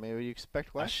 Yeah, I mean, would you expect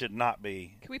I less? should not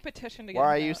be. Can we petition to get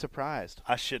Why are him you out? surprised?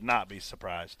 I should not be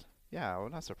surprised. Yeah,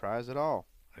 I'm not surprised at all.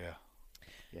 Yeah.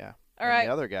 Yeah. All And right.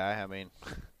 the other guy, I mean,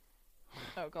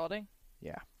 Oh, Galding.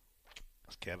 yeah,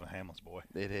 That's Kevin Hamlin's boy.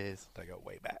 it is. They go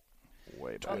way back.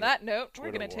 Way back. On that note, we're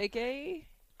Twitter going to war. take a...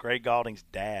 Greg Galding's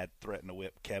dad threatened to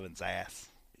whip Kevin's ass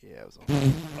Yeah, it was.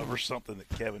 over something that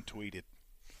Kevin tweeted.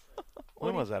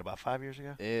 When was that? About 5 years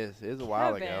ago? It is a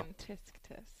while ago. Kevin, tisk,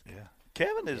 tisk.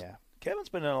 Yeah. Kevin's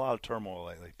been in a lot of turmoil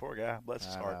lately. Poor guy. Bless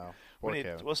his I heart. know. Poor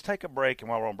Kevin. Let's take a break, and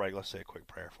while we're on break, let's say a quick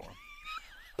prayer for him.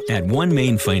 At One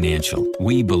Main Financial,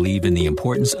 we believe in the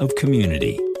importance of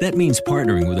community. That means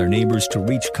partnering with our neighbors to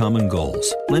reach common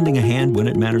goals, lending a hand when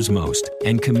it matters most,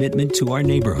 and commitment to our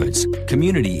neighborhoods.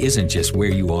 Community isn't just where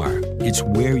you are, it's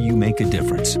where you make a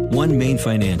difference. One Main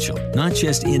Financial, not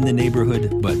just in the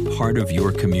neighborhood, but part of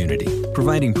your community,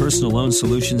 providing personal loan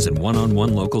solutions and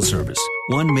one-on-one local service.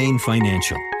 One Main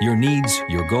Financial, your needs,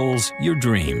 your goals, your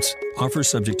dreams. Offer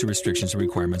subject to restrictions and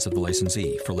requirements of the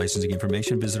licensee. For licensing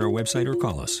information, visit our website or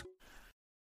call us.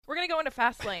 We're going to go into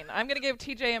Fast Lane. I'm going to give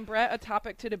TJ and Brett a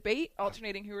topic to debate,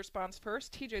 alternating who responds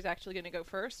first. TJ's actually going to go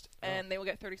first, and they will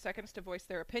get 30 seconds to voice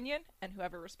their opinion, and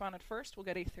whoever responded first will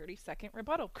get a 30-second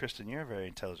rebuttal. Kristen, you're a very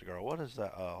intelligent girl. What is the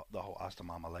whole Asta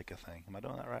Mama Leica thing? Am I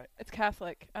doing that right? It's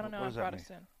Catholic. I don't know. What I'm does that mean?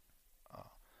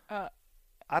 Protestant.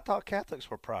 I thought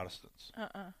Catholics were Protestants. Yeah,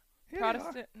 They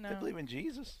Protestant? are. No. They believe in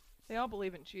Jesus. They all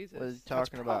believe in Jesus. What are you That's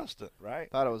talking about? Protestant,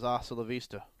 right? Thought it was Hasta La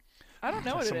Vista. I don't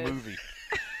know That's what a it is. movie.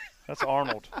 That's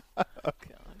Arnold. God.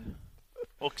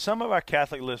 Well, some of our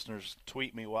Catholic listeners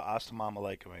tweet me what Asta Mama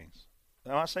Leica means.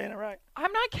 Am I saying it right?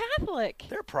 I'm not Catholic.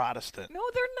 They're Protestant. No,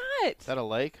 they're not. Is that a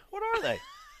lake? What are they?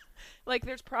 Like,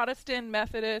 there's Protestant,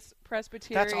 Methodist,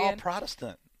 Presbyterian. That's all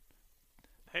Protestant.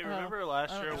 Hey, remember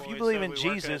last year If when you we believe said in we weren't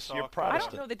gonna Jesus, you're talk- I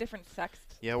Protestant. don't know the different sects.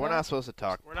 Yeah, we're not supposed to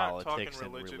talk We're not talking politics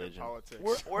and religion religion. and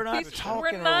politics. We're not He's- talking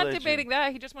We're not religion. debating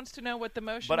that. He just wants to know what the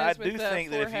motion But is I with do the think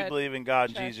that if you forehead believe in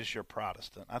God and check. Jesus, you're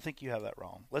Protestant. I think you have that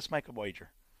wrong. Let's make a wager.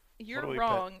 You're What do we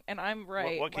wrong, and I'm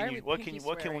right. What Why can are you we what can pinky you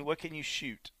what can we swearing? what can you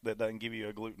shoot that doesn't give you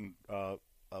a gluten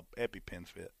EpiPen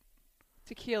fit?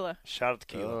 Tequila. Shout out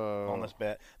tequila on this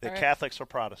bet. The All right. Catholics are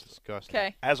Protestants, Disgusting.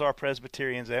 Okay. as are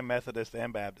Presbyterians and Methodists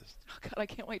and Baptists. Oh God, I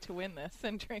can't wait to win this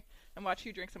and drink and watch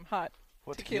you drink some hot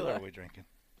What tequila tequila. are we drinking?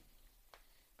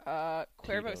 Cuervo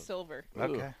Tito's. Silver.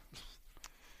 Okay.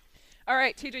 All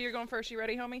right, TJ, you're going first. You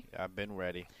ready, homie? Yeah, I've been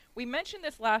ready. We mentioned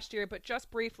this last year, but just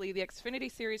briefly, the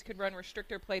Xfinity Series could run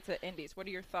restrictor plates at Indies. What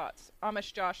are your thoughts?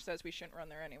 Amish Josh says we shouldn't run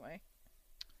there anyway.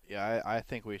 Yeah, I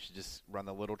think we should just run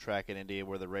the little track in India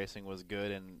where the racing was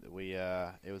good and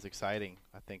it was exciting.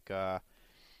 I think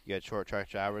you had short track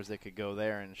drivers that could go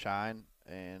there and shine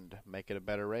and make it a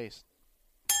better race.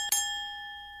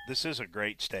 This is a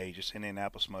great stage. It's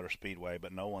Indianapolis Motor Speedway,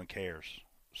 but no one cares.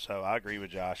 So I agree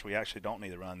with Josh. We actually don't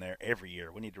need to run there every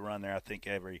year. We need to run there, I think,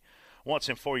 every once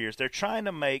in 4 years. They're trying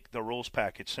to make the rules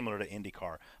package similar to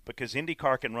IndyCar because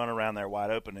IndyCar can run around there wide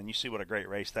open, and you see what a great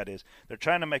race that is. They're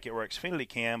trying to make it where Xfinity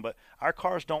can, but our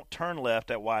cars don't turn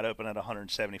left at wide open at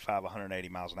 175, 180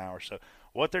 miles an hour. So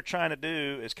what they're trying to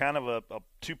do is kind of a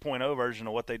 2.0 version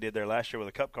of what they did there last year with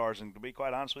the Cup cars, and to be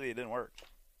quite honest with you, it didn't work.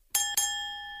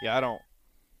 Yeah,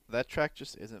 that track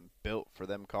just isn't built for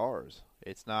them cars.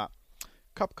 It's not.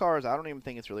 Cup cars, I don't even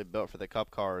think it's really built for the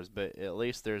Cup cars, but at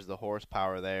least there's the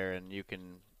horsepower there, and you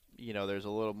can, there's a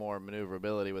little more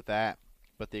maneuverability with that.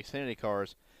 But the Xfinity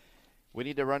cars, we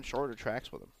need to run shorter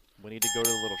tracks with them. We need to go to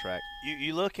the little track.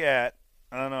 You look at,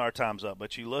 I know our time's up,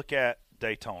 but you look at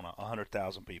Daytona,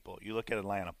 100,000 people. You look at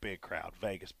Atlanta, big crowd.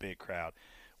 Vegas, big crowd.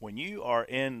 When you are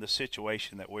in the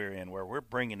situation that we're in, where we're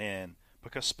bringing in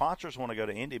because sponsors want to go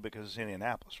to Indy because it's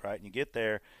Indianapolis, right? And you get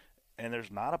there, and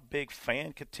there's not a big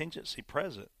fan contingency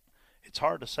present. It's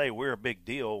hard to say we're a big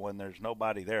deal when there's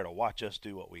nobody there to watch us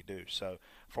do what we do. So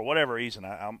for whatever reason,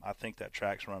 I think that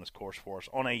track's run its course for us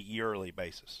on a yearly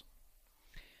basis.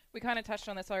 We kind of touched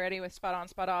on this already with spot on,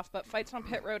 spot off, but fights on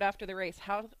pit road after the race,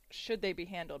 how should they be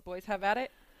handled? Boys, have at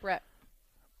it. Brett.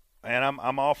 And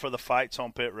I'm all for the fights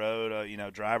on pit road,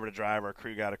 driver to driver,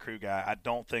 crew guy to crew guy. I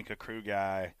don't think a crew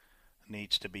guy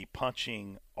needs to be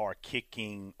punching or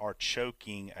kicking or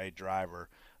choking a driver.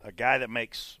 A guy that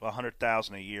makes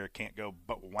 $100,000 a year can't go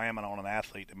whamming on an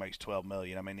athlete that makes $12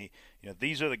 million. I mean,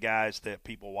 these are the guys that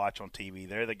people watch on TV.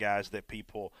 They're the guys that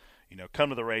people, come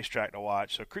to the racetrack to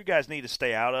watch. So crew guys need to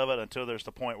stay out of it until there's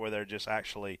the point where they're just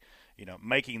actually,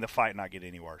 making the fight not get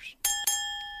any worse.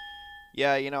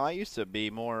 Yeah, I used to be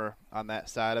more on that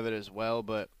side of it as well,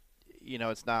 but,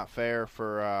 it's not fair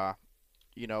for,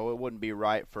 it wouldn't be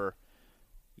right for,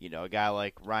 a guy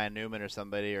like Ryan Newman or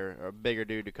somebody or a bigger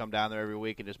dude to come down there every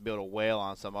week and just build a whale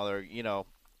on some other,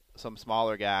 some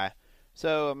smaller guy.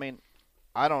 So, I mean,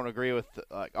 I don't agree with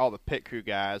all the pit crew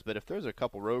guys, but if there's a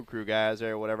couple road crew guys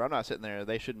there or whatever, I'm not sitting there.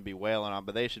 They shouldn't be wailing on,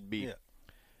 but they should be,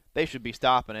 they should be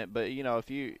stopping it. But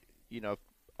if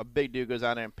a big dude goes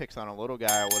out there and picks on a little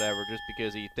guy or whatever just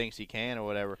because he thinks he can or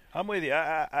whatever. I'm with you.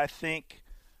 I think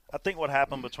what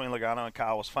happened between Logano and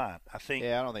Kyle was fine. I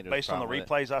don't think based on the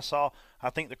replays I saw, I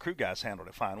think the crew guys handled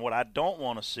it fine. What I don't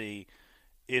want to see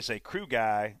is a crew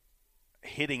guy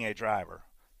hitting a driver.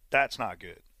 That's not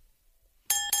good.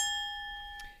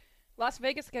 Las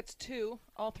Vegas gets 2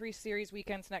 all 3 series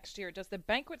weekends next year. Does the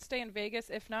banquet stay in Vegas?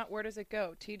 If not, where does it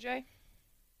go? TJ?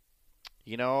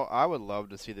 I would love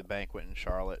to see the banquet in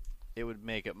Charlotte. It would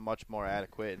make it much more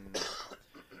adequate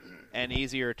and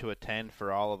easier to attend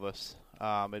for all of us.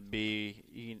 I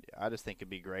just think it'd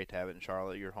be great to have it in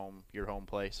Charlotte, your home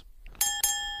place.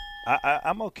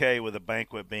 I'm okay with a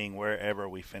banquet being wherever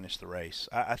we finish the race.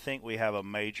 I think we have a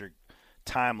major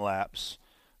time lapse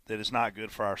that is not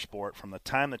good for our sport. From the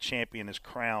time the champion is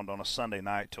crowned on a Sunday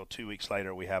night till 2 weeks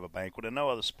later, we have a banquet. In no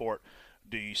other sport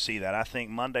do you see that. I think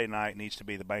Monday night needs to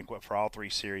be the banquet for all 3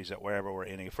 series at wherever we're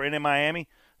ending. If we're ending Miami,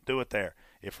 do it there.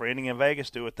 If we're ending in Vegas,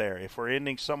 do it there. If we're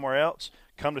ending somewhere else,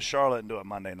 come to Charlotte and do it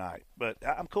Monday night. But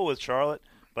I'm cool with Charlotte,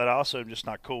 but I also am just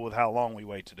not cool with how long we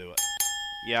wait to do it.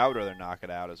 Yeah, I would rather knock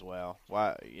it out as well.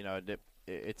 Why?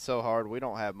 It's so hard. We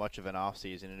don't have much of an off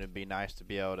season, and it'd be nice to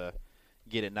be able to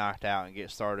get it knocked out and get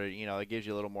started. It gives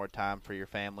you a little more time for your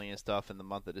family and stuff in the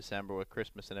month of December with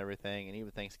Christmas and everything, and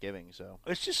even Thanksgiving. So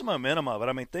it's just the momentum of it.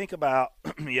 I mean, think about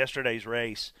yesterday's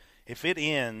race. If it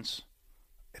ends,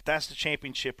 if that's the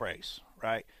championship race,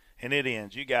 right, and it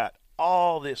ends, you got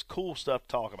all this cool stuff to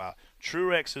talk about.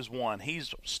 Truex has won.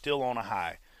 He's still on a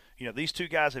high. These two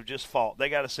guys have just fought. They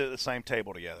got to sit at the same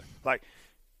table together. Like,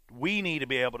 we need to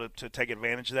be able to take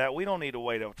advantage of that. We don't need to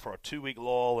wait for a 2-week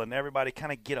lull and everybody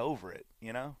kind of get over it,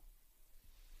 The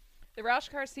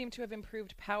Roush cars seem to have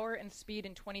improved power and speed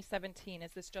in 2017.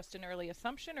 Is this just an early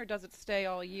assumption, or does it stay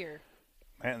all year?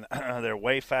 And they're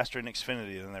way faster in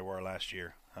Xfinity than they were last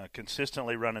year.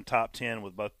 Consistently running top 10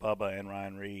 with both Bubba and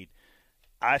Ryan Reed.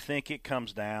 I think it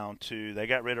comes down to they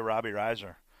got rid of Robbie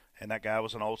Reiser, and that guy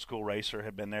was an old-school racer,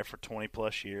 had been there for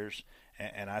 20-plus years.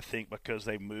 And I think because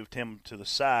they moved him to the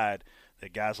side,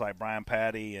 that guys like Brian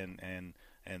Patty and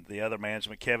the other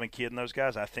management, Kevin Kidd and those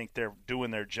guys, I think they're doing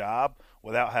their job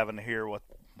without having to hear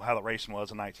how the racing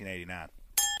was in 1989.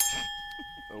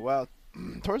 Well,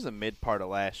 towards the mid part of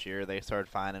last year, they started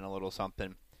finding a little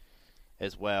something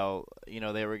as well.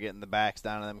 They were getting the backs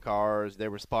down to them cars. They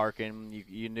were sparking.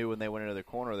 You knew when they went into the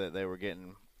corner that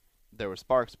there were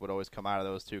sparks would always come out of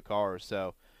those 2 cars.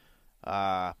 So,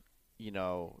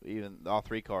 even all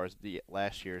 3 cars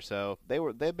last year. So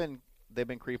they've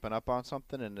been creeping up on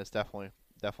something, and it's definitely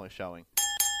showing.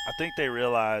 I think they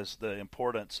realize the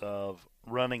importance of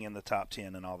running in the top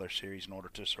 10 in all their series in order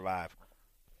to survive.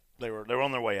 They're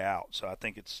on their way out, so I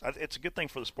think it's a good thing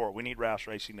for the sport. We need Roush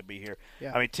Racing to be here.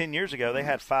 Yeah. I mean, 10 years ago they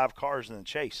had 5 cars in the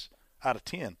chase out of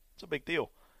 10. It's a big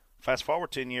deal. Fast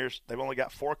forward 10 years, they've only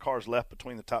got 4 cars left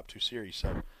between the top 2 series,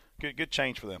 so good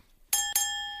change for them.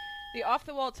 The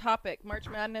off-the-wall topic, March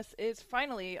Madness, is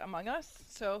finally among us.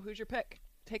 So who's your pick?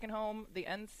 Taking home the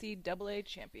NCAA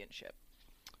championship.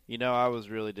 I was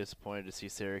really disappointed to see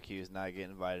Syracuse not get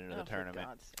invited into the tournament.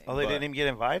 They didn't even get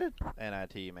invited?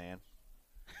 NIT, man.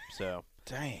 So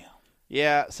damn.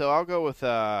 Yeah, so I'll go with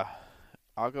the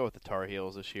Tar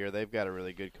Heels this year. They've got a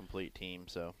really good complete team,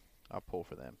 so I'll pull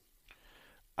for them.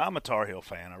 I'm a Tar Heel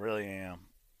fan, I really am.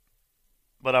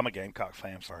 But I'm a Gamecock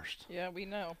fan first. Yeah, we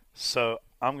know. So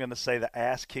I'm going to say the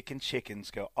ass-kicking Chickens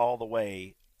go all the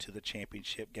way to the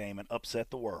championship game and upset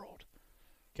the world.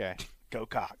 Okay. Go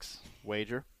Cox.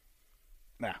 Wager.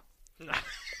 Now.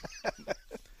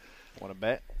 Want to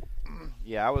bet?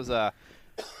 Yeah, I was.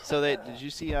 So did you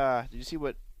see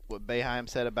what Boeheim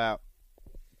said about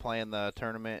playing the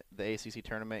tournament, the ACC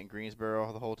tournament in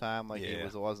Greensboro the whole time? Like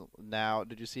it wasn't. Now,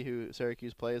 did you see who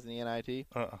Syracuse plays in the NIT?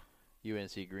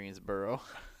 UNC Greensboro.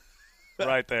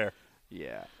 Right there.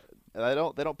 Yeah. They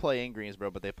don't play in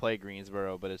Greensboro, but they play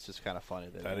Greensboro. But it's just kind of funny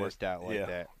that it worked out like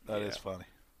that. That is funny.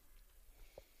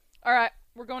 All right,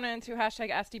 we're going into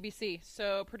hashtag AskDBC.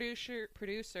 So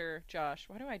producer Josh,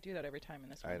 why do I do that every time in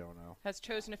this one? I don't know. Has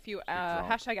chosen a few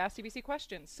hashtag AskDBC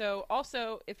questions. So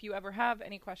also, if you ever have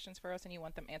any questions for us and you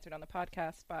want them answered on the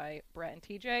podcast by Brett and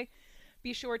TJ,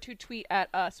 be sure to tweet at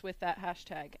us with that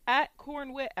hashtag. At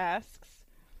Cornwit asks,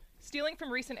 stealing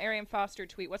from recent Arian Foster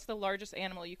tweet, what's the largest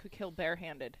animal you could kill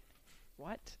barehanded?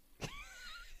 What?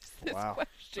 This question.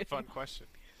 It's a fun question.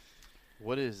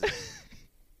 What is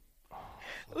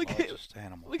Look at your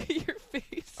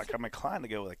face. Like, I'm inclined to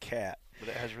go with a cat, but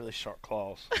it has really sharp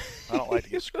claws. I don't like to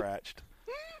get scratched.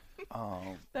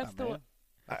 That's the one.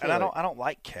 And I don't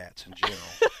like cats in general.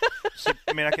 So,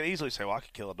 I mean, I could easily say, well, I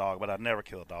could kill a dog, but I'd never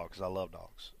kill a dog because I love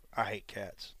dogs. I hate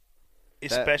cats,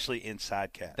 especially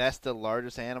inside cats. That's the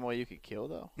largest animal you could kill,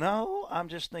 though? No, I'm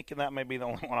just thinking that may be the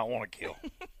only one I want to kill.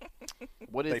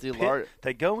 What is the largest?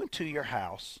 They go into your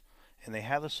house, and they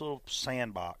have this little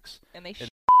sandbox. And they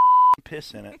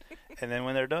piss in it, and then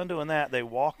when they're done doing that, they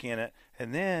walk in it,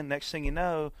 and then next thing you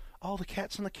know, the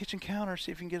cat's on the kitchen counter.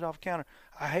 See if you can get it off the counter.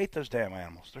 I hate those damn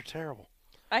animals. They're terrible.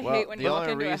 I hate when you walk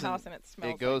into a house and it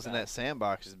smells. It goes like in that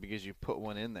sandbox is because you put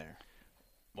one in there.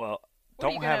 Well,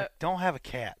 don't have a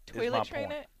cat. Toilet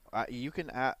train it. You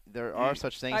can. There are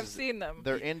such things. I've seen them.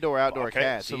 They're indoor-outdoor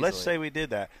cats. So let's say we did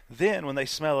that. Then when they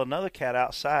smell another cat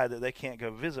outside that they can't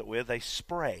go visit with, they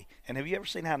spray. And have you ever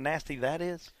seen how nasty that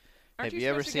is? Have you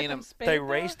ever seen them? They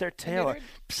raise their tail. Like,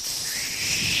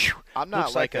 I'm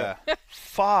not like a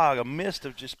fog, a mist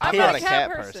of just piss. I'm not a cat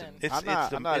person.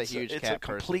 I'm not a huge cat person. It's a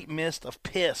complete mist of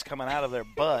piss coming out of their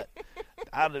butt.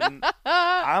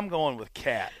 I'm going with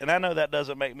cat. And I know that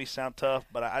doesn't make me sound tough,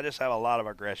 but I just have a lot of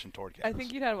aggression toward cats. I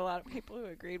think you'd have a lot of people who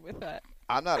agreed with that.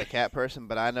 I'm not a cat person,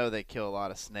 but I know they kill a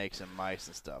lot of snakes and mice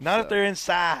and stuff. Not if they're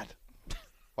inside.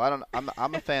 Well,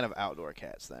 I'm a fan of outdoor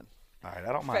cats then. All right,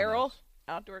 I don't mind. Feral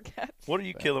outdoor cats. What are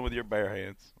you killing with your bare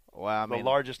hands? Well, I mean, the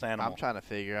largest animal. I'm trying to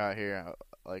figure out here.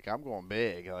 Like, I'm going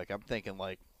big. Like, I'm thinking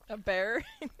like a bear.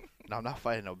 No, I'm not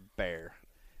fighting a bear.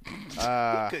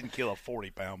 You couldn't kill a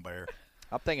 40-pound bear.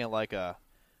 I'm thinking like a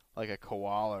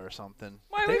koala or something.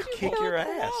 Why would you kick kill your a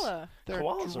ass? koala? They're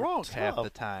Koalas drunk are half tough. the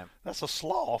time. That's a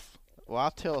sloth. Well,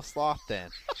 I'll tell a sloth then.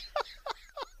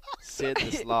 Sid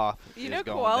the sloth. You know,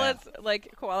 going koalas down.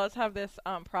 Koalas have this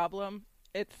problem.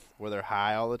 It's where they're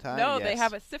high all the time. No, yes. they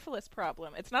have a syphilis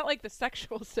problem. It's not like the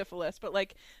sexual syphilis, but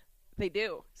like they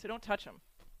do. So don't touch them.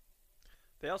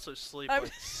 They also sleep like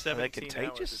 17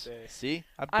 hours a day. See,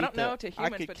 I don't know to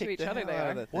humans, but to each other they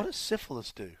are. What does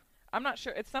syphilis do? I'm not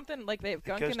sure. It's something like they have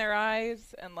gunk in their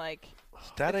eyes and like.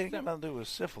 That ain't got nothing to do with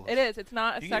syphilis. It is. It's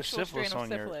not a you sexual get syphilis strain of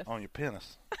syphilis. on your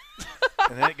penis,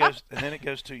 and then it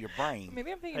goes to your brain.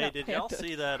 Maybe I'm thinking. Hey, did y'all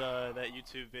see that that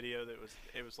YouTube video that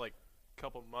was like a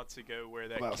couple months ago where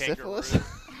that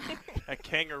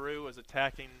kangaroo was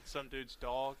attacking some dude's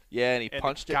dog? Yeah, and he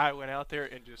punched the it. guy went out there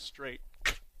and just straight.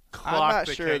 I'm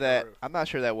not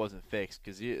sure that wasn't fixed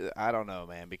because I don't know,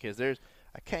 man. Because there's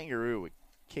a kangaroo would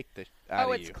kick the out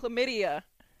of you. It's chlamydia.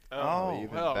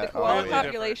 The koala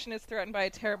population is threatened by a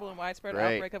terrible and widespread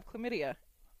outbreak of chlamydia.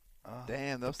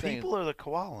 Damn, those the things. People are the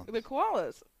koalas. The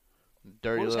koalas.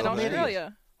 Dirty little in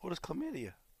Australia. What is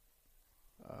chlamydia?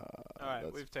 All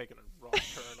right, we've taken a wrong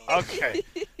turn. Okay,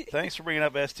 thanks for bringing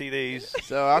up STDs.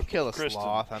 So I'll kill a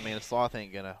sloth. I mean, a sloth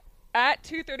ain't gonna. At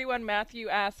 231, Matthew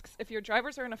asks, if your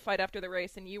drivers are in a fight after the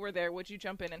race and you were there, would you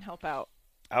jump in and help out?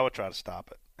 I would try to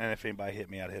stop it, and if anybody hit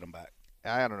me, I'd hit them back.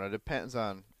 I don't know. It depends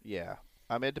on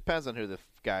I mean, it depends on who the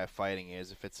guy fighting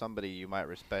is. If it's somebody you might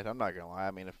respect, I'm not gonna lie.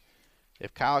 I mean,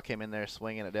 if Kyle came in there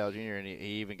swinging at Dale Jr. and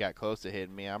he even got close to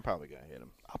hitting me, I'm probably gonna hit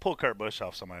him. I pulled Kurt Busch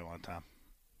off somebody one time.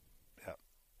 Yeah.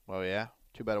 Well, yeah.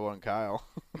 Too bad it wasn't Kyle.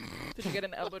 Did you get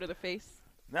an elbow to the face?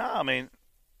 No, I mean,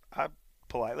 I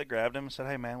politely grabbed him and said,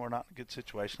 "Hey, man, we're not in a good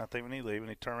situation. I think we need to leave." And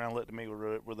he turned around and looked at me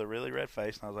with a really red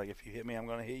face, and I was like, "If you hit me, I'm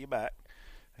going to hit you back."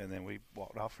 And then we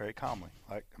walked off very calmly.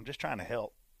 Like, I'm just trying to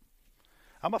help.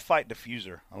 I'm a fight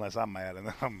diffuser unless I'm mad, and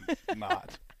then I'm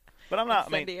not. But I'm not.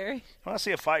 I mean, when I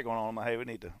see a fight going on, I'm like, "Hey, we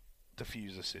need to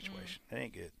diffuse this situation. It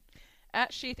ain't good."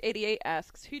 At Sheath88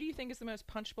 asks, who do you think is the most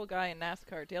punchable guy in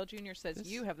NASCAR? Dale Jr. says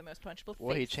you have the most punchable face.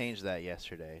 Well, he changed that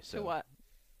yesterday. So to what?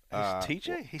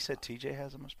 TJ? He said TJ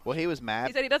has him as Well, he was mad.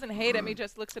 He said he doesn't hate him. He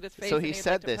just looks at his face. So and he he'd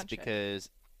said like to this punch it. because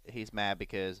he's mad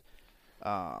because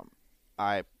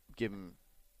I give him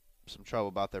some trouble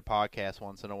about their podcast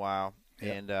once in a while,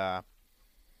 and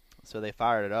so they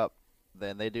fired it up.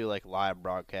 Then they do like live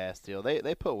broadcast deal.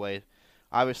 They put Wade.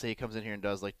 Obviously, he comes in here and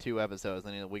does like 2 episodes,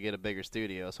 and we get a bigger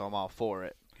studio, so I'm all for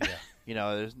it.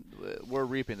 Yeah. We're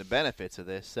reaping the benefits of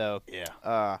this. So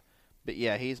yeah. But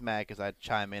yeah, he's mad because I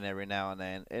chime in every now and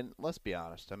then. And let's be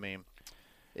honest. I mean,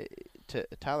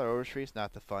 Tyler Overstreet's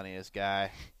not the funniest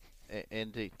guy,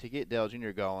 and to get Dale Jr.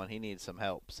 going, he needs some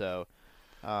help. So,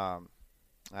 I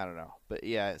don't know. But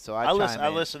yeah, so I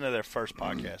listened to their first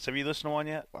podcast. Have you listened to one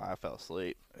yet? Well, I fell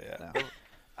asleep. Yeah. No.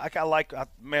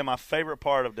 My favorite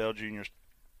part of Dale Jr.'s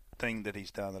thing that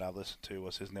he's done that I've listened to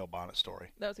was his Neil Bonnet story.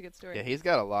 That was a good story. Yeah, he's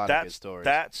got a lot of good stories.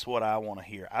 That's what I want to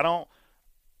hear.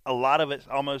 A lot of it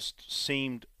almost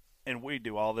seemed, and we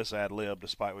do all this ad lib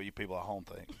despite what you people at home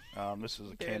think. This is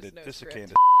a candid,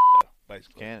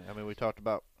 basically. We talked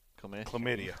about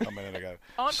chlamydia a minute ago.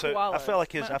 So I felt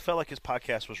like his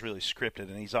podcast was really scripted,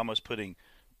 and he's almost putting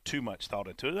too much thought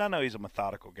into it. And I know he's a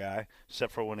methodical guy,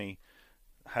 except for when he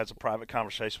has a private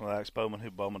conversation with Alex Bowman,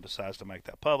 who Bowman decides to make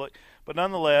that public. But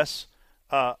nonetheless,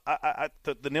 the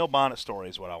Neil Bonnet story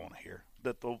is what I want to hear.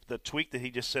 The tweet that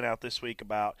he just sent out this week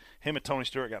about him and Tony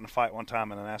Stewart got in a fight one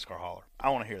time in a NASCAR hauler.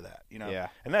 I want to hear that. Yeah.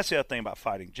 And that's the other thing about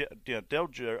fighting.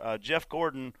 Jeff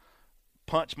Gordon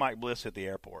punched Mike Bliss at the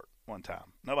airport one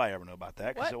time. Nobody ever knew about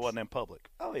that because it wasn't in public.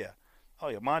 Oh yeah.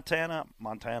 Montoya,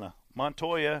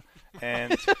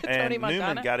 and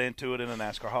Newman got into it in a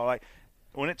NASCAR hauler. Like,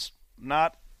 when it's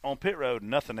not on pit road,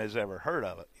 nothing has ever heard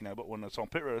of it. But when it's on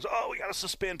pit road, it's we got to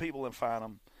suspend people and fine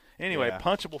them. Anyway,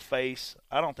 punchable face.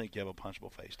 I don't think you have a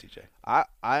punchable face, TJ. I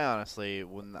honestly,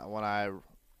 when I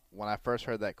first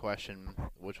heard that question,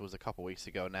 which was a couple weeks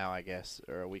ago now, I guess,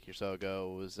 or a week or so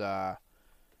ago, was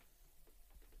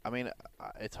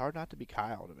it's hard not to be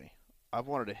Kyle to me. I've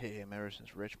wanted to hit him ever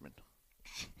since Richmond.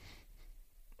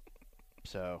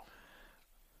 So,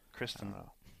 Kristen,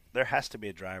 there has to be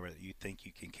a driver that you think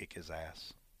you can kick his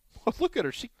ass. Well, look at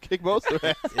her. She kicked most of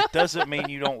their ass. It doesn't mean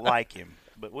you don't like him.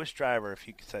 But which driver, if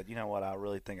you said, you know what, I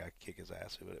really think I could kick his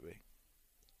ass, who would it be?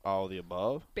 All the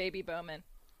above? Baby Bowman.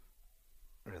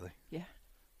 Really? Yeah.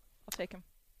 I'll take him.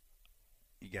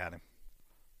 You got him.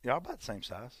 Y'all about the same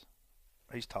size.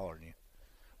 He's taller than you.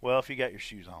 Well, if you got your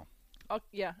shoes on. Oh,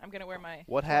 yeah, I'm going to wear my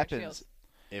What happens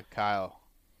if Kyle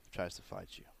tries to fight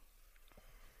you?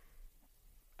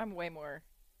 I'm way more.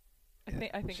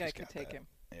 I think I could take him.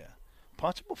 Yeah.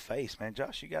 Punchable face, man.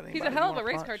 Josh, you got anybody? He's a hell of a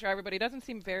race car driver, but he doesn't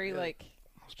seem very,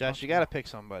 Josh, you got to pick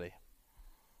somebody.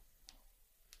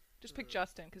 Just pick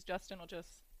Justin, because Justin will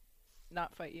just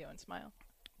not fight you and smile.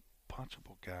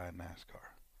 Punchable guy in NASCAR.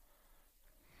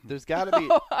 There's got to be.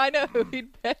 Oh, I know who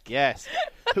he'd pick. Yes.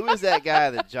 Who is that guy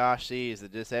that Josh sees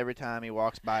that just every time he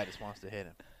walks by just wants to hit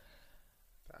him?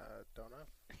 Don't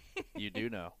know. You do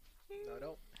know. No, I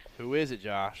don't. Who is it,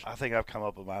 Josh? I think I've come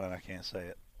up with mine and I can't say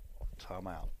it. So I'm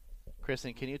out.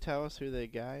 Kristen, can you tell us who the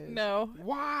guy is? No.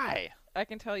 Why? I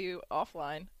can tell you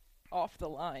offline. Off the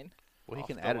line. Well, he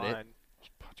can edit it.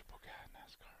 Punchable guy in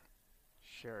NASCAR.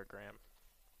 Sherigram.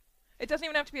 It doesn't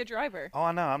even have to be a driver. Oh,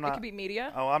 I know. I'm not. It could be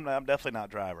media. Oh, I'm definitely not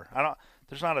a driver.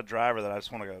 There's not a driver that I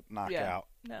just want to go knock out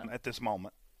at this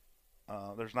moment.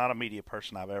 There's not a media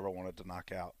person I've ever wanted to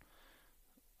knock out.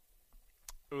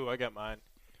 Ooh, I got mine.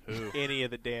 Who? Any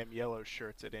of the damn yellow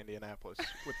shirts at Indianapolis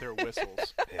with their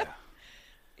whistles. Yeah.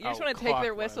 You just want to take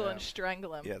their whistle and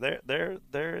strangle them. Yeah,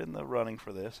 they're in the running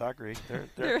for this. I agree.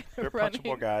 They're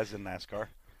punchable guys in NASCAR.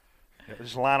 Yeah,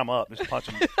 just line them up, just punch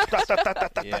them.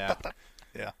 Yeah.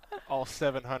 Yeah. All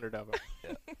 700 of them.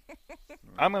 Yeah.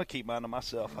 I'm going to keep mine to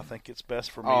myself. I think it's best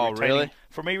for me.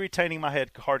 For me retaining my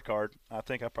hard card, I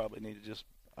think I probably need to just.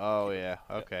 Oh yeah.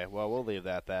 Okay. Well, we'll leave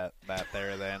that there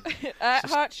then.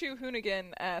 Hot Shoe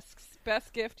Hoonigan asks,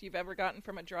 best gift you've ever gotten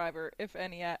from a driver, if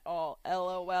any at all.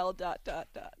 LOL. ... I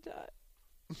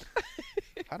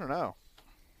don't know.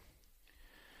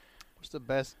 What's the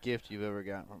best gift you've ever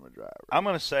gotten from a driver? I'm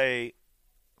going to say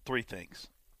 3 things.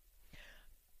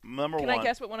 Number one. Can I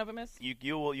guess what one of them is?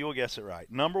 You will guess it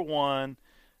right. Number one,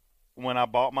 when I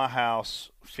bought my house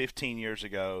 15 years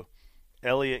ago,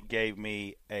 Elliot gave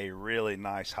me a really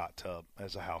nice hot tub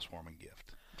as a housewarming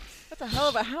gift. That's a hell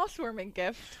of a housewarming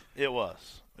gift. It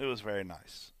was. It was very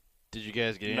nice. Did you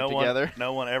guys get in together?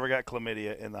 No one ever got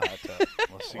chlamydia in the hot tub.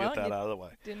 Let's get that out of the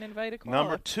way. Didn't invite a koala.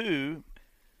 Number 2,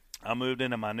 I moved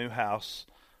into my new house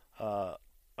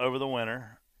over the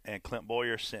winter, and Clint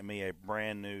Boyer sent me a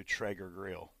brand new Traeger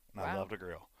grill. And I love to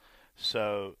grill.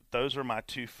 So those are my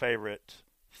 2 favorite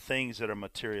things that are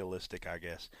materialistic, I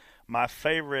guess. My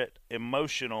favorite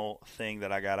emotional thing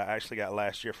that I actually got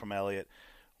last year from Elliott.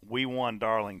 We won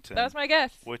Darlington. That was my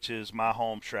guess. Which is my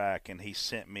home track, and he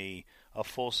sent me a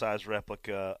full-size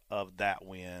replica of that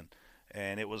win.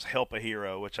 And it was Help a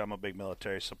Hero, which I'm a big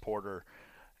military supporter.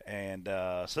 And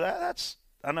so that's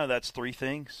I know that's three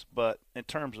things, but in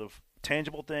terms of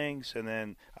tangible things, and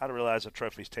then I realize a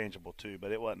trophy's tangible too,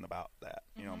 but it wasn't about that.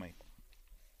 You know what I mean?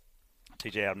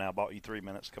 TJ, I've now bought you 3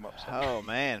 minutes to come up with something. Oh,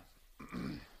 man.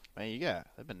 Man,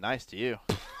 they've been nice to you.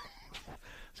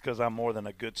 It's because I'm more than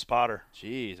a good spotter.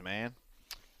 Jeez, man.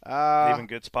 Even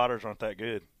good spotters aren't that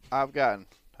good. I know.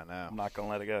 I'm not going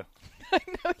to let it go. I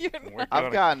know you're not.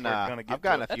 I've gotten a few That's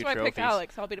trophies. why I picked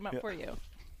Alex. I'll beat him up for you.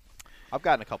 I've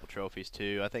gotten a couple trophies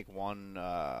too. I think one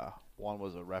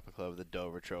was a replica of the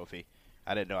Dover Trophy.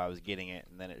 I didn't know I was getting it,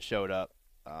 and then it showed up.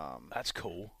 That's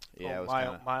cool. Yeah, it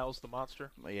was Miles the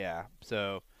Monster. Yeah,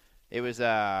 so it was when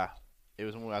I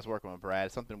was working with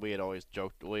Brad. Something we had always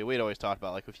joked. We'd always talked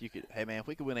about, like, if we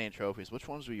could win any trophies, which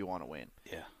ones do you want to win?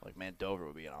 Yeah. Like, man, Dover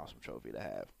would be an awesome trophy to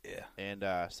have. Yeah. And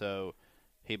so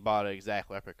he bought an exact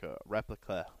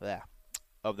replica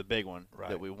of the big one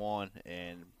that we won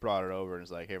and brought it over and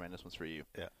was like, "Here, man, this one's for you."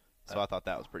 Yeah. So I thought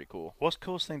that was pretty cool. What's the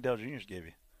coolest thing Dale Jr.'s give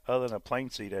you, other than a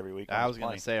plane seat every week? I was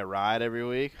going to say a ride every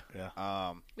week.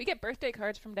 Yeah. We get birthday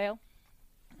cards from Dale.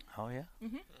 Oh, yeah?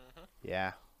 Mm-hmm.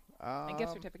 Yeah. And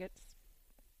gift certificates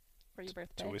for your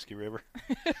birthday. To Whiskey River.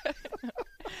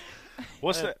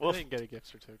 I didn't get a gift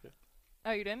certificate.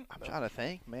 Oh, you didn't? I'm trying to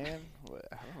think, man.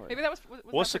 Maybe that was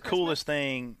What's that the for coolest Christmas?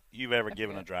 thing you've ever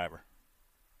given a driver?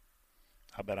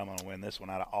 I bet I'm going to win this one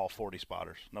out of all 40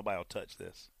 spotters. Nobody will touch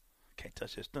this. Can't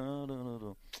touch this. What's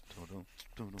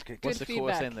Good the coolest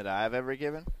feedback. thing that I've ever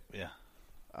given? Yeah.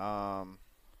 Well,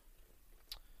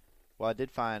 I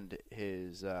did find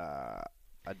his. I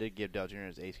did give Dale Jr.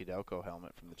 his AC Delco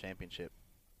helmet from the championship.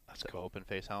 That's the cool. open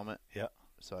face helmet. Yeah.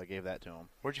 So I gave that to him.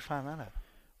 Where'd you find that at?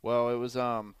 Well, it was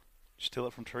Steal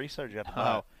it from Teresa, or did you have to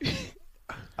buy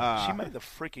it? She made the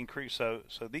freaking crew. So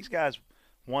these guys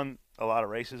won a lot of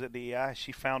races at DEI.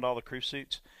 She found all the crew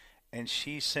suits, and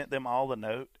she sent them all the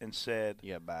note and said,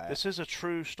 "Yeah, buy it." This is a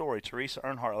true story. Teresa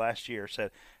Earnhardt last year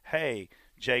said, "Hey,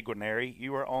 Jay Guarneri,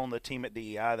 you were on the team at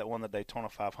DEI that won the Daytona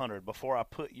 500. Before I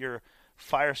put your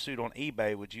fire suit on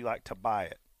eBay, would you like to buy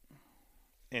it?"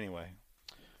 Anyway.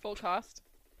 Full cost?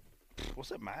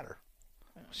 What's it matter?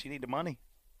 She need the money.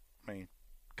 I mean,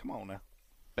 come on now.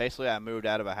 Basically, I moved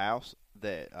out of a house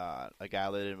that a guy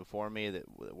lived in before me that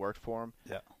worked for him.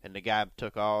 Yeah. And the guy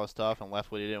took all his stuff and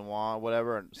left what he didn't want,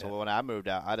 whatever. And so when I moved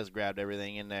out, I just grabbed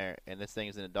everything in there, and this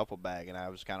thing's in a duffel bag, and I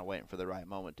was kind of waiting for the right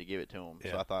moment to give it to him.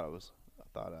 Yeah. So I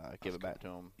thought I'd give it back to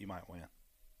him. You might win.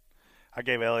 I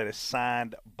gave Elliot a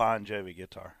signed Bon Jovi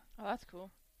guitar. Oh, that's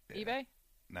cool. Yeah. eBay?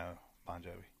 No, Bon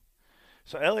Jovi.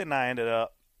 So Elliot and I ended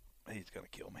up, he's going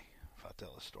to kill me if I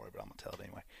tell this story, but I'm going to tell it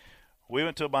anyway. We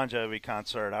went to a Bon Jovi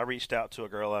concert. I reached out to a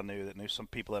girl I knew that knew some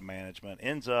people at management.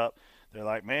 Ends up, they're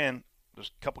like, "Man,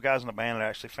 there's a couple guys in the band that are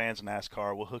actually fans of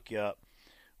NASCAR. We'll hook you up."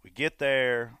 We get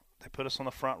there. They put us on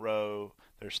the front row.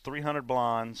 There's 300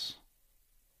 blondes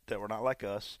that were not like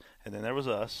us, and then there was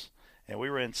us. And we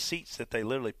were in seats that they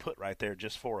literally put right there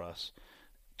just for us.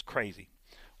 It's crazy.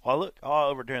 Well, I look all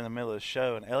over during the middle of the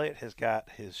show, and Elliot has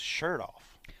got his shirt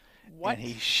off. What? And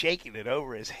he's shaking it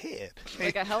over his head.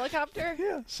 Like a helicopter?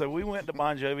 Yeah. So we went to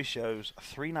Bon Jovi shows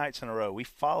 3 nights in a row. We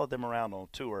followed them around on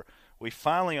tour. We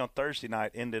finally, on Thursday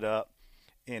night, ended up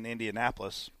in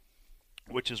Indianapolis,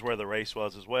 which is where the race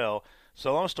was as well.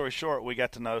 So long story short, we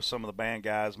got to know some of the band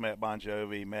guys, met Bon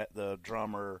Jovi, met the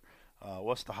drummer.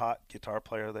 What's the hot guitar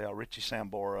player they are? Richie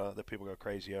Sambora, that people go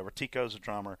crazy over. Tico's a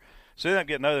drummer. So we ended up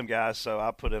getting to know them guys, so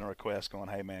I put in a request going,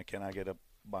 "Hey, man, can I get a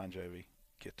Bon Jovi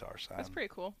guitar signed?" That's pretty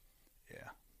cool. Yeah.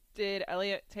 Did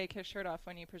Elliot take his shirt off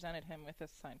when you presented him with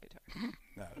this signed guitar?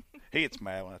 No. He gets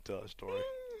mad when I tell the story.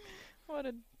 What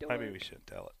a dork. Maybe we shouldn't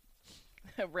tell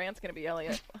it. Rant's going to be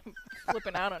Elliot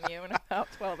flipping out on you in about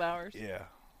 12 hours. Yeah.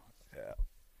 Yeah.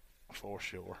 For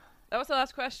sure. That was the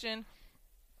last question.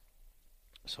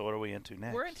 So what are we into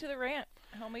next? We're into the rant,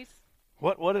 homies.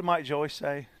 What did Mike Joyce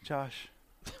say, Josh?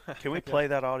 Can we play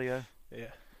that audio? Yeah.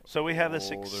 So we have this.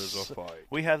 there's a fight.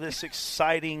 We have this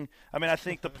exciting. I mean, I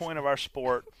think the point of our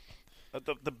sport,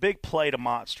 the big play to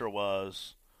Monster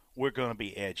was we're going to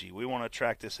be edgy. We want to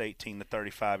attract this 18 to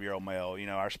 35-year-old male. You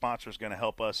know, our sponsor is going to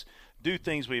help us do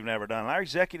things we've never done. And our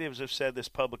executives have said this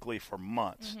publicly for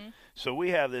months. Mm-hmm. So we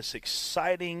have this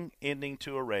exciting ending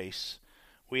to a race.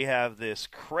 We have this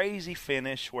crazy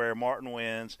finish where Martin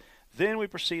wins. Then we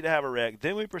proceed to have a wreck.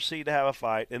 Then we proceed to have a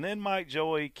fight. And then Mike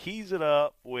Joy keys it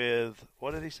up with,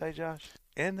 what did he say, Josh?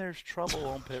 And there's trouble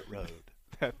on pit road.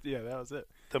 Yeah, that was it.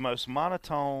 The most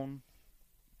monotone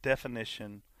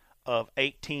definition of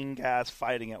 18 guys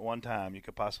fighting at one time you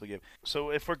could possibly give.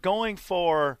 So if we're going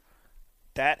for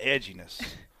that edginess,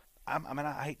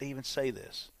 I hate to even say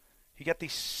this. You got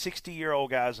these 60-year-old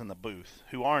guys in the booth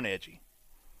who aren't edgy.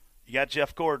 You got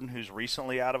Jeff Gordon, who's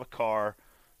recently out of a car,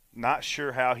 not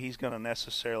sure how he's going to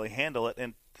necessarily handle it.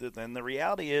 And then the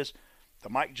reality is the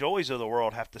Mike Joys of the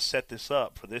world have to set this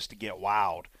up for this to get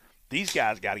wild. These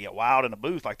guys got to get wild in the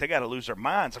booth. Like, they got to lose their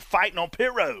minds. They're fighting on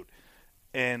pit road.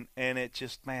 And it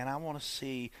just, man, I want to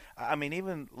see. I mean,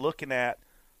 even looking at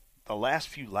the last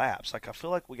few laps, like, I feel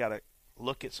like we got to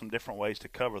look at some different ways to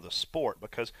cover the sport,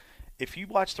 because if you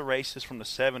watch the races from the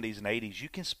 70s and 80s, you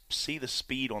can see the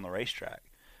speed on the racetrack.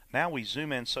 Now we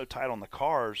zoom in so tight on the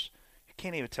cars, you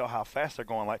can't even tell how fast they're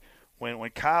going. Like when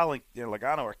Kyle and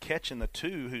Logano are catching the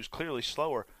two who's clearly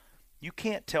slower, you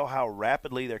can't tell how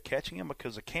rapidly they're catching him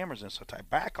because the camera's in so tight.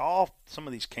 Back off some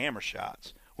of these camera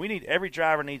shots. Every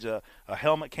driver needs a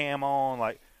helmet cam on.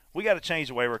 Like, we got to change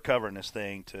the way we're covering this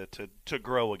thing to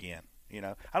grow again. You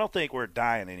know, I don't think we're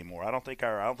dying anymore. I don't think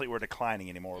we're declining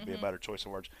anymore. Would be a better choice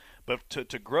of words. But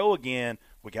to grow again,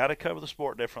 we got to cover the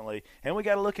sport differently, and we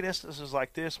got to look at instances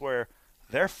like this where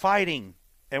they're fighting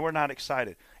and we're not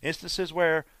excited. Instances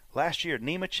where last year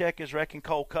Nemechek is wrecking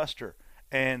Cole Custer,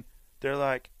 and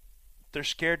they're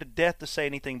scared to death to say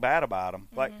anything bad about him.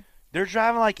 Like, they're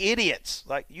driving like idiots.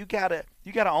 Like, you gotta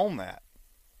own that.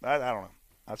 I don't know.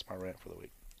 That's my rant for the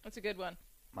week. That's a good one.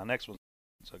 My next one.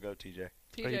 So go, TJ.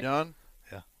 Are you done?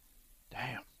 Yeah.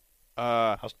 Damn.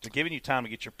 I was giving you time to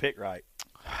get your pick right.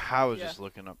 I was just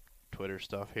looking up Twitter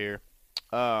stuff here.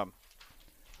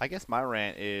 I guess my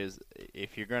rant is,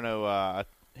 if you're going to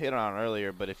hit on it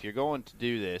earlier, but if you're going to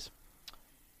do this,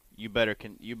 you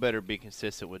better be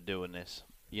consistent with doing this.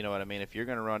 You know what I mean? If you're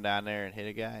going to run down there and hit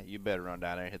a guy, you better run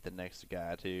down there and hit the next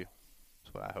guy too.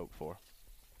 That's what I hope for.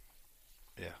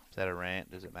 Yeah. Is that a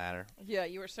rant? Does it matter? Yeah,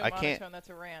 you were so monotone. That's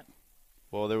a rant.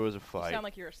 Well, there was a fight. You sound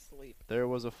like you're asleep. There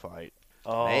was a fight.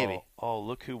 Oh, maybe. Oh,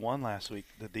 look who won last week.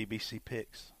 The DBC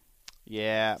picks.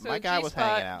 Yeah, so my guy was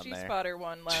hanging out in there. G-Spotter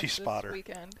won this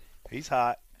weekend. He's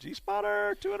hot.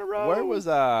 G-Spotter, 2 in a row. Where was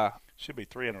Should be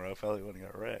 3 in a row if Elliott wouldn't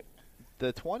got wrecked.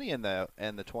 The 20 and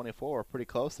the 24 were pretty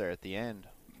close there at the end.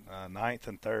 9th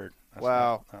and 3rd. That's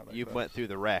not you went through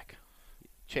the wreck.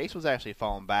 Chase was actually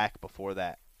falling back before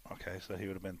that. Okay, so he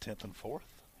would have been 10th and 4th?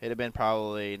 It'd have been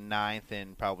probably 9th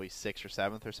and probably 6th or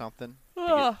 7th or something.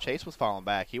 Chase was falling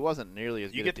back. He wasn't nearly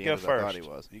as good at the end as I thought he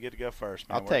was. You get to go first,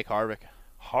 man. I'll take Harvick.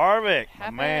 Harvick, my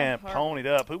man, ponied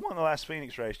up. Who won the last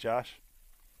Phoenix race, Josh?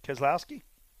 Keselowski?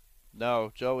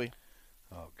 No, Joey.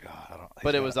 Oh, God.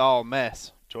 But it was all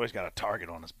mess. Joey's got a target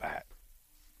on his back.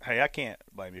 Hey, I can't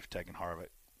blame you for taking Harvick.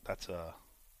 That's a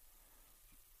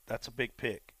big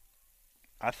pick.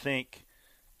 I think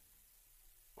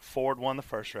Ford won the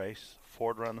first race.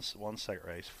 Ford won the second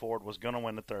race. Ford was going to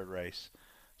win the third race.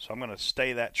 So I'm going to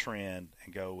stay that trend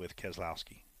and go with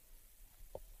Keselowski.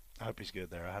 I hope he's good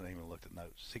there. I haven't even looked at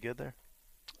notes. Is he good there?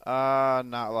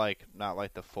 Not like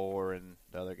the 4 and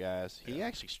the other guys. Yeah. He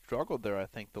actually struggled there, I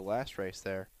think, the last race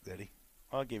there. Did he?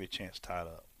 Well, I'll give you a chance tied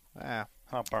up. Yeah.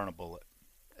 I'll burn a bullet.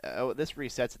 This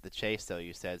resets at the chase, though,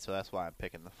 you said, so that's why I'm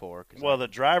picking the 4. Well, the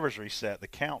drivers reset. The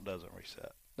count doesn't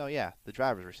reset. No, yeah, the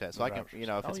drivers reset. So I can,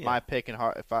 if it's my pick and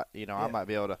I might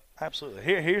be able to. Absolutely.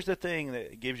 Here's the thing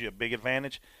that gives you a big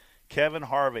advantage. Kevin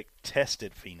Harvick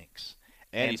tested Phoenix.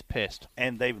 And he's pissed.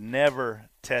 And they've never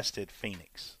tested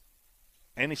Phoenix.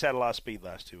 And he's had a lot of speed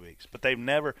last 2 weeks. But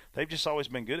they've just always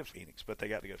been good at Phoenix, but they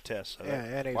got to go test. So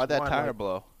why'd that tire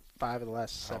blow? 5 of the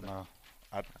last 7.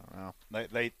 I don't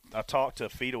know. I talked to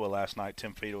Fedewa last night,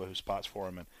 Tim Fedewa, who spots for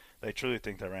him, and they truly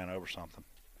think they ran over something.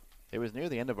 It was near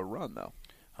the end of a run, though.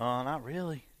 Not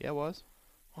really. Yeah, it was.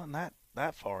 Wasn't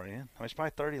that far in. I mean, it's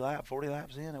probably 40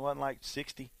 laps in. It wasn't like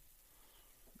 60.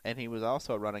 And he was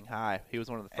also running high. He was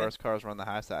one of the first cars to run the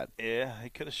high side. Yeah, he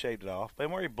could have shaved it off. But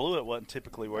where he blew it wasn't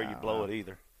typically where you blow it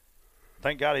either.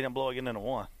 Thank God he didn't blow it getting into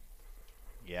 1.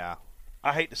 Yeah.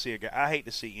 I hate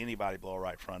to see anybody blow a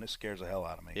right front. It scares the hell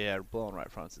out of me. Yeah, blowing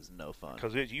right fronts is no fun.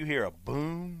 Because you hear a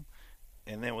boom,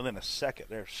 and then within a second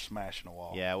they're smashing a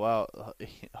wall. Yeah, well,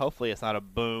 hopefully it's not a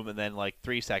boom and then like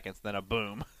 3 seconds, then a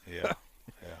boom. Yeah,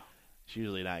 It's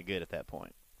usually not good at that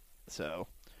point. So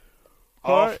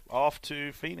off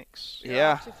to Phoenix.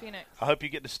 Off to Phoenix. I hope you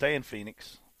get to stay in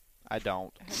Phoenix. I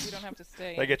don't. I hope you don't have to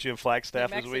stay. They get you in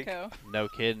Flagstaff in this week. No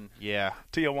kidding. Yeah.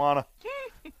 Tijuana.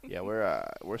 Yeah,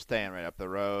 we're staying right up the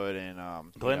road in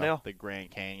Glendale, the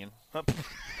Grand Canyon.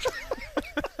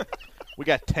 We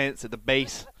got tents at the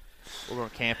base. We're gonna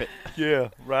camp it. Yeah,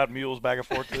 ride mules back and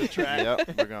forth to the track.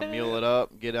 Yep, we're gonna mule it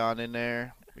up, get on in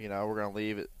there, We're going to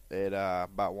leave at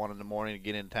about 1 in the morning to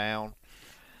get in town.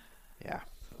 Yeah.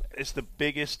 It's the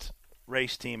biggest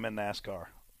race team in NASCAR.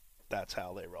 That's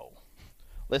how they roll.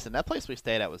 Listen, that place we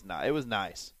stayed at was nice. It was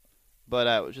nice, but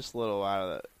it was just a little out of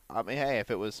the. I mean, hey,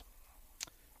 if it was,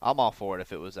 I'm all for it.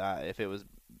 If it was,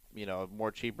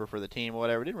 more cheaper for the team or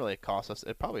whatever, it didn't really cost us.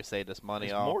 It probably saved us money.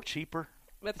 It's off. more cheaper.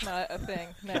 That's not a thing.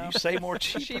 No. Can you say more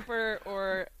cheaper? Cheaper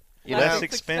or less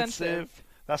expensive.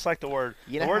 That's like the word.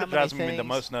 The word that drives me the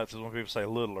most nuts is when people say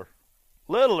littler.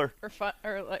 Littler. Or fun,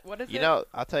 or like, what is it?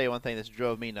 I'll tell you one thing that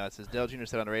drove me nuts is Dale Jr.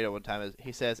 said on the radio one time,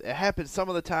 he says, it happens some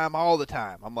of the time, all the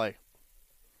time. I'm like,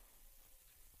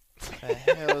 what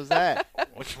the hell is that?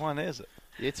 Which one is it?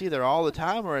 It's either all the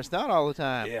time or it's not all the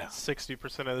time. Yeah.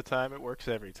 60% of the time, it works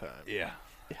every time. Yeah.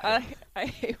 I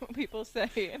hate when people say,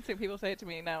 and so people say it to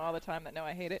me now all the time that know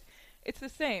I hate it. It's the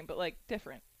same, but like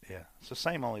different. Yeah. It's the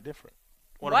same, only different.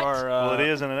 One of our, well, it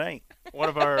is and it ain't. One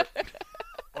of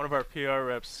our PR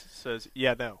reps says,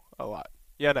 "Yeah, no," a lot.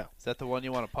 Yeah, no. Is that the one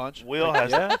you want to punch? Will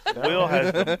has Will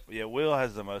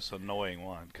has the most annoying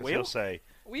one because he'll say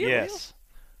yes,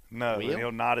 no, and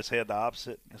he'll nod his head the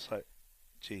opposite. It's like,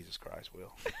 Jesus Christ,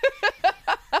 Will.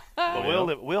 But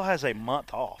Will has a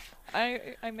month off.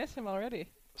 I miss him already.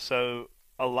 So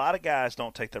a lot of guys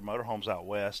don't take their motorhomes out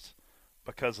west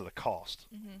because of the cost.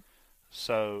 Mm-hmm.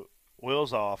 So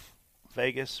Will's off.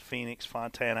 Vegas, Phoenix,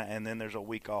 Fontana, and then there's a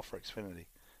week off for Xfinity.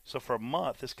 So for a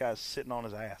month, this guy's sitting on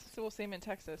his ass. So we'll see him in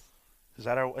Texas. Is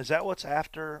that what's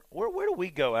after? Where do we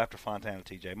go after Fontana,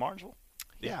 TJ? Martinsville?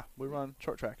 Yeah, we run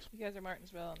short tracks. You guys are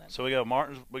Martinsville, and then. So we go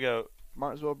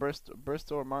Martinsville,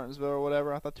 Bristol, or Martinsville, or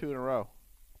whatever. I thought 2 in a row.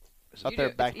 Up there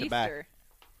It's back to Easter. back.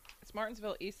 It's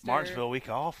Martinsville, Easter. Martinsville week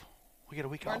off. We get a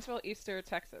week Martinsville, Easter,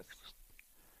 Texas.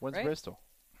 When's right? Bristol?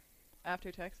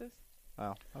 After Texas.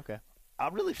 Oh, okay. I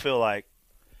really feel like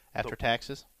after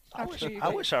taxes. I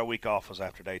wish our week off was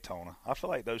after Daytona. I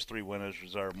feel like those 3 winners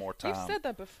deserve more time. You've said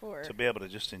that before. To be able to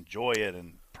just enjoy it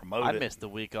and promote it. I missed the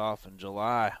week off in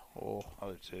July. Oh, I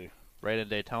do too. Right in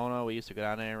Daytona, we used to go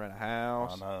down there and rent a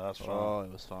house. I know, that's fun. Oh,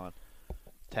 it was fun.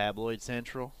 Tabloid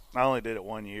Central. I only did it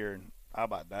 1 year, and I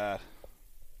about died.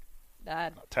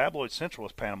 Died. Tabloid Central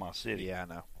was Panama City. Yeah, I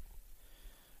know.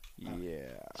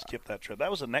 Yeah. Skip that trip.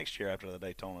 That was the next year after the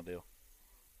Daytona deal.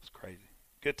 It's crazy.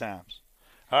 Good times.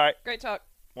 All right. Great talk.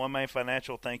 One Main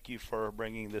Financial, thank you for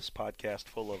bringing this podcast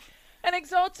full of... And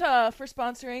Exalta for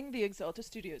sponsoring the Exalta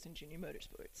Studios in Junior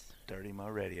Motorsports. Dirty Mo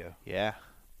Radio. Yeah.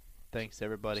 Thanks,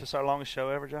 everybody. Is this our longest show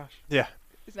ever, Josh? Yeah.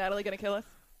 Is Natalie going to kill us?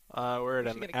 We're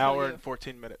at an hour and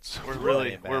 14 minutes.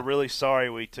 We're really sorry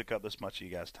we took up this much of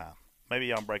you guys' time. Maybe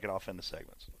y'all break it off into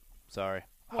segments. Sorry.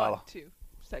 1, 2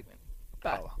 segment.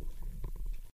 Bye. Holla.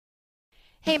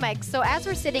 Hey, Mike, so as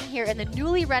we're sitting here in the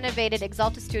newly renovated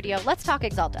Exalta studio, let's talk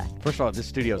Exalta. First of all, this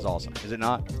studio is awesome, is it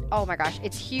not? Oh my gosh,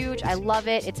 it's huge. I love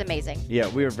it. It's amazing. Yeah,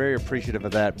 we are very appreciative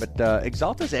of that, but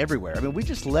Exalta's everywhere. I mean, we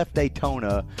just left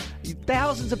Daytona.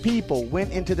 Thousands of people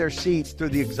went into their seats through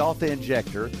the Exalta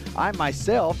injector. I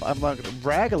myself, I'm going to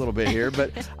brag a little bit here,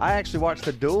 but I actually watched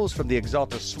the duels from the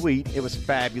Exalta suite. It was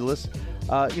fabulous.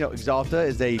 Exalta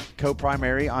is a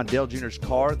co-primary on Dale Jr.'s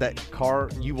car. That car,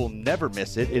 you will never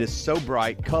miss it. It is so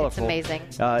bright, colorful. It's amazing.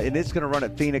 And it's going to run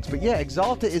at Phoenix. But yeah,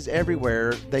 Exalta is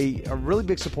everywhere. They are really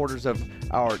big supporters of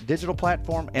our digital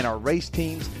platform and our race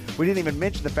teams. We didn't even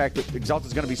mention the fact that Exalta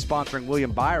is going to be sponsoring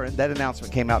William Byron. That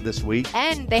announcement came out this week.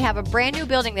 And they have a brand new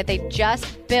building that they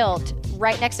just built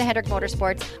right next to Hendrick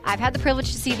Motorsports. I've had the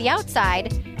privilege to see the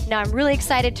outside. Now I'm really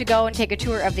excited to go and take a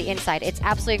tour of the inside. It's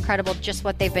absolutely incredible just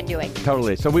what they've been doing.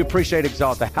 Totally. So we appreciate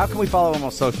Exalta. How can we follow them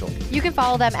on social? You can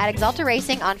follow them at Exalta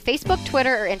Racing on Facebook,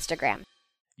 Twitter, or Instagram.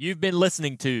 You've been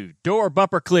listening to Door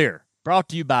Bumper Clear, brought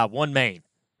to you by One Main.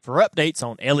 For updates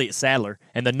on Elliott Sadler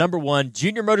and the #1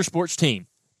 junior motorsports team,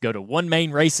 go to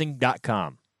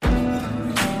onemainracing.com.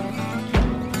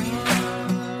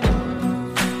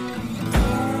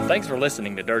 Thanks for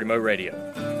listening to Dirty Mo Radio.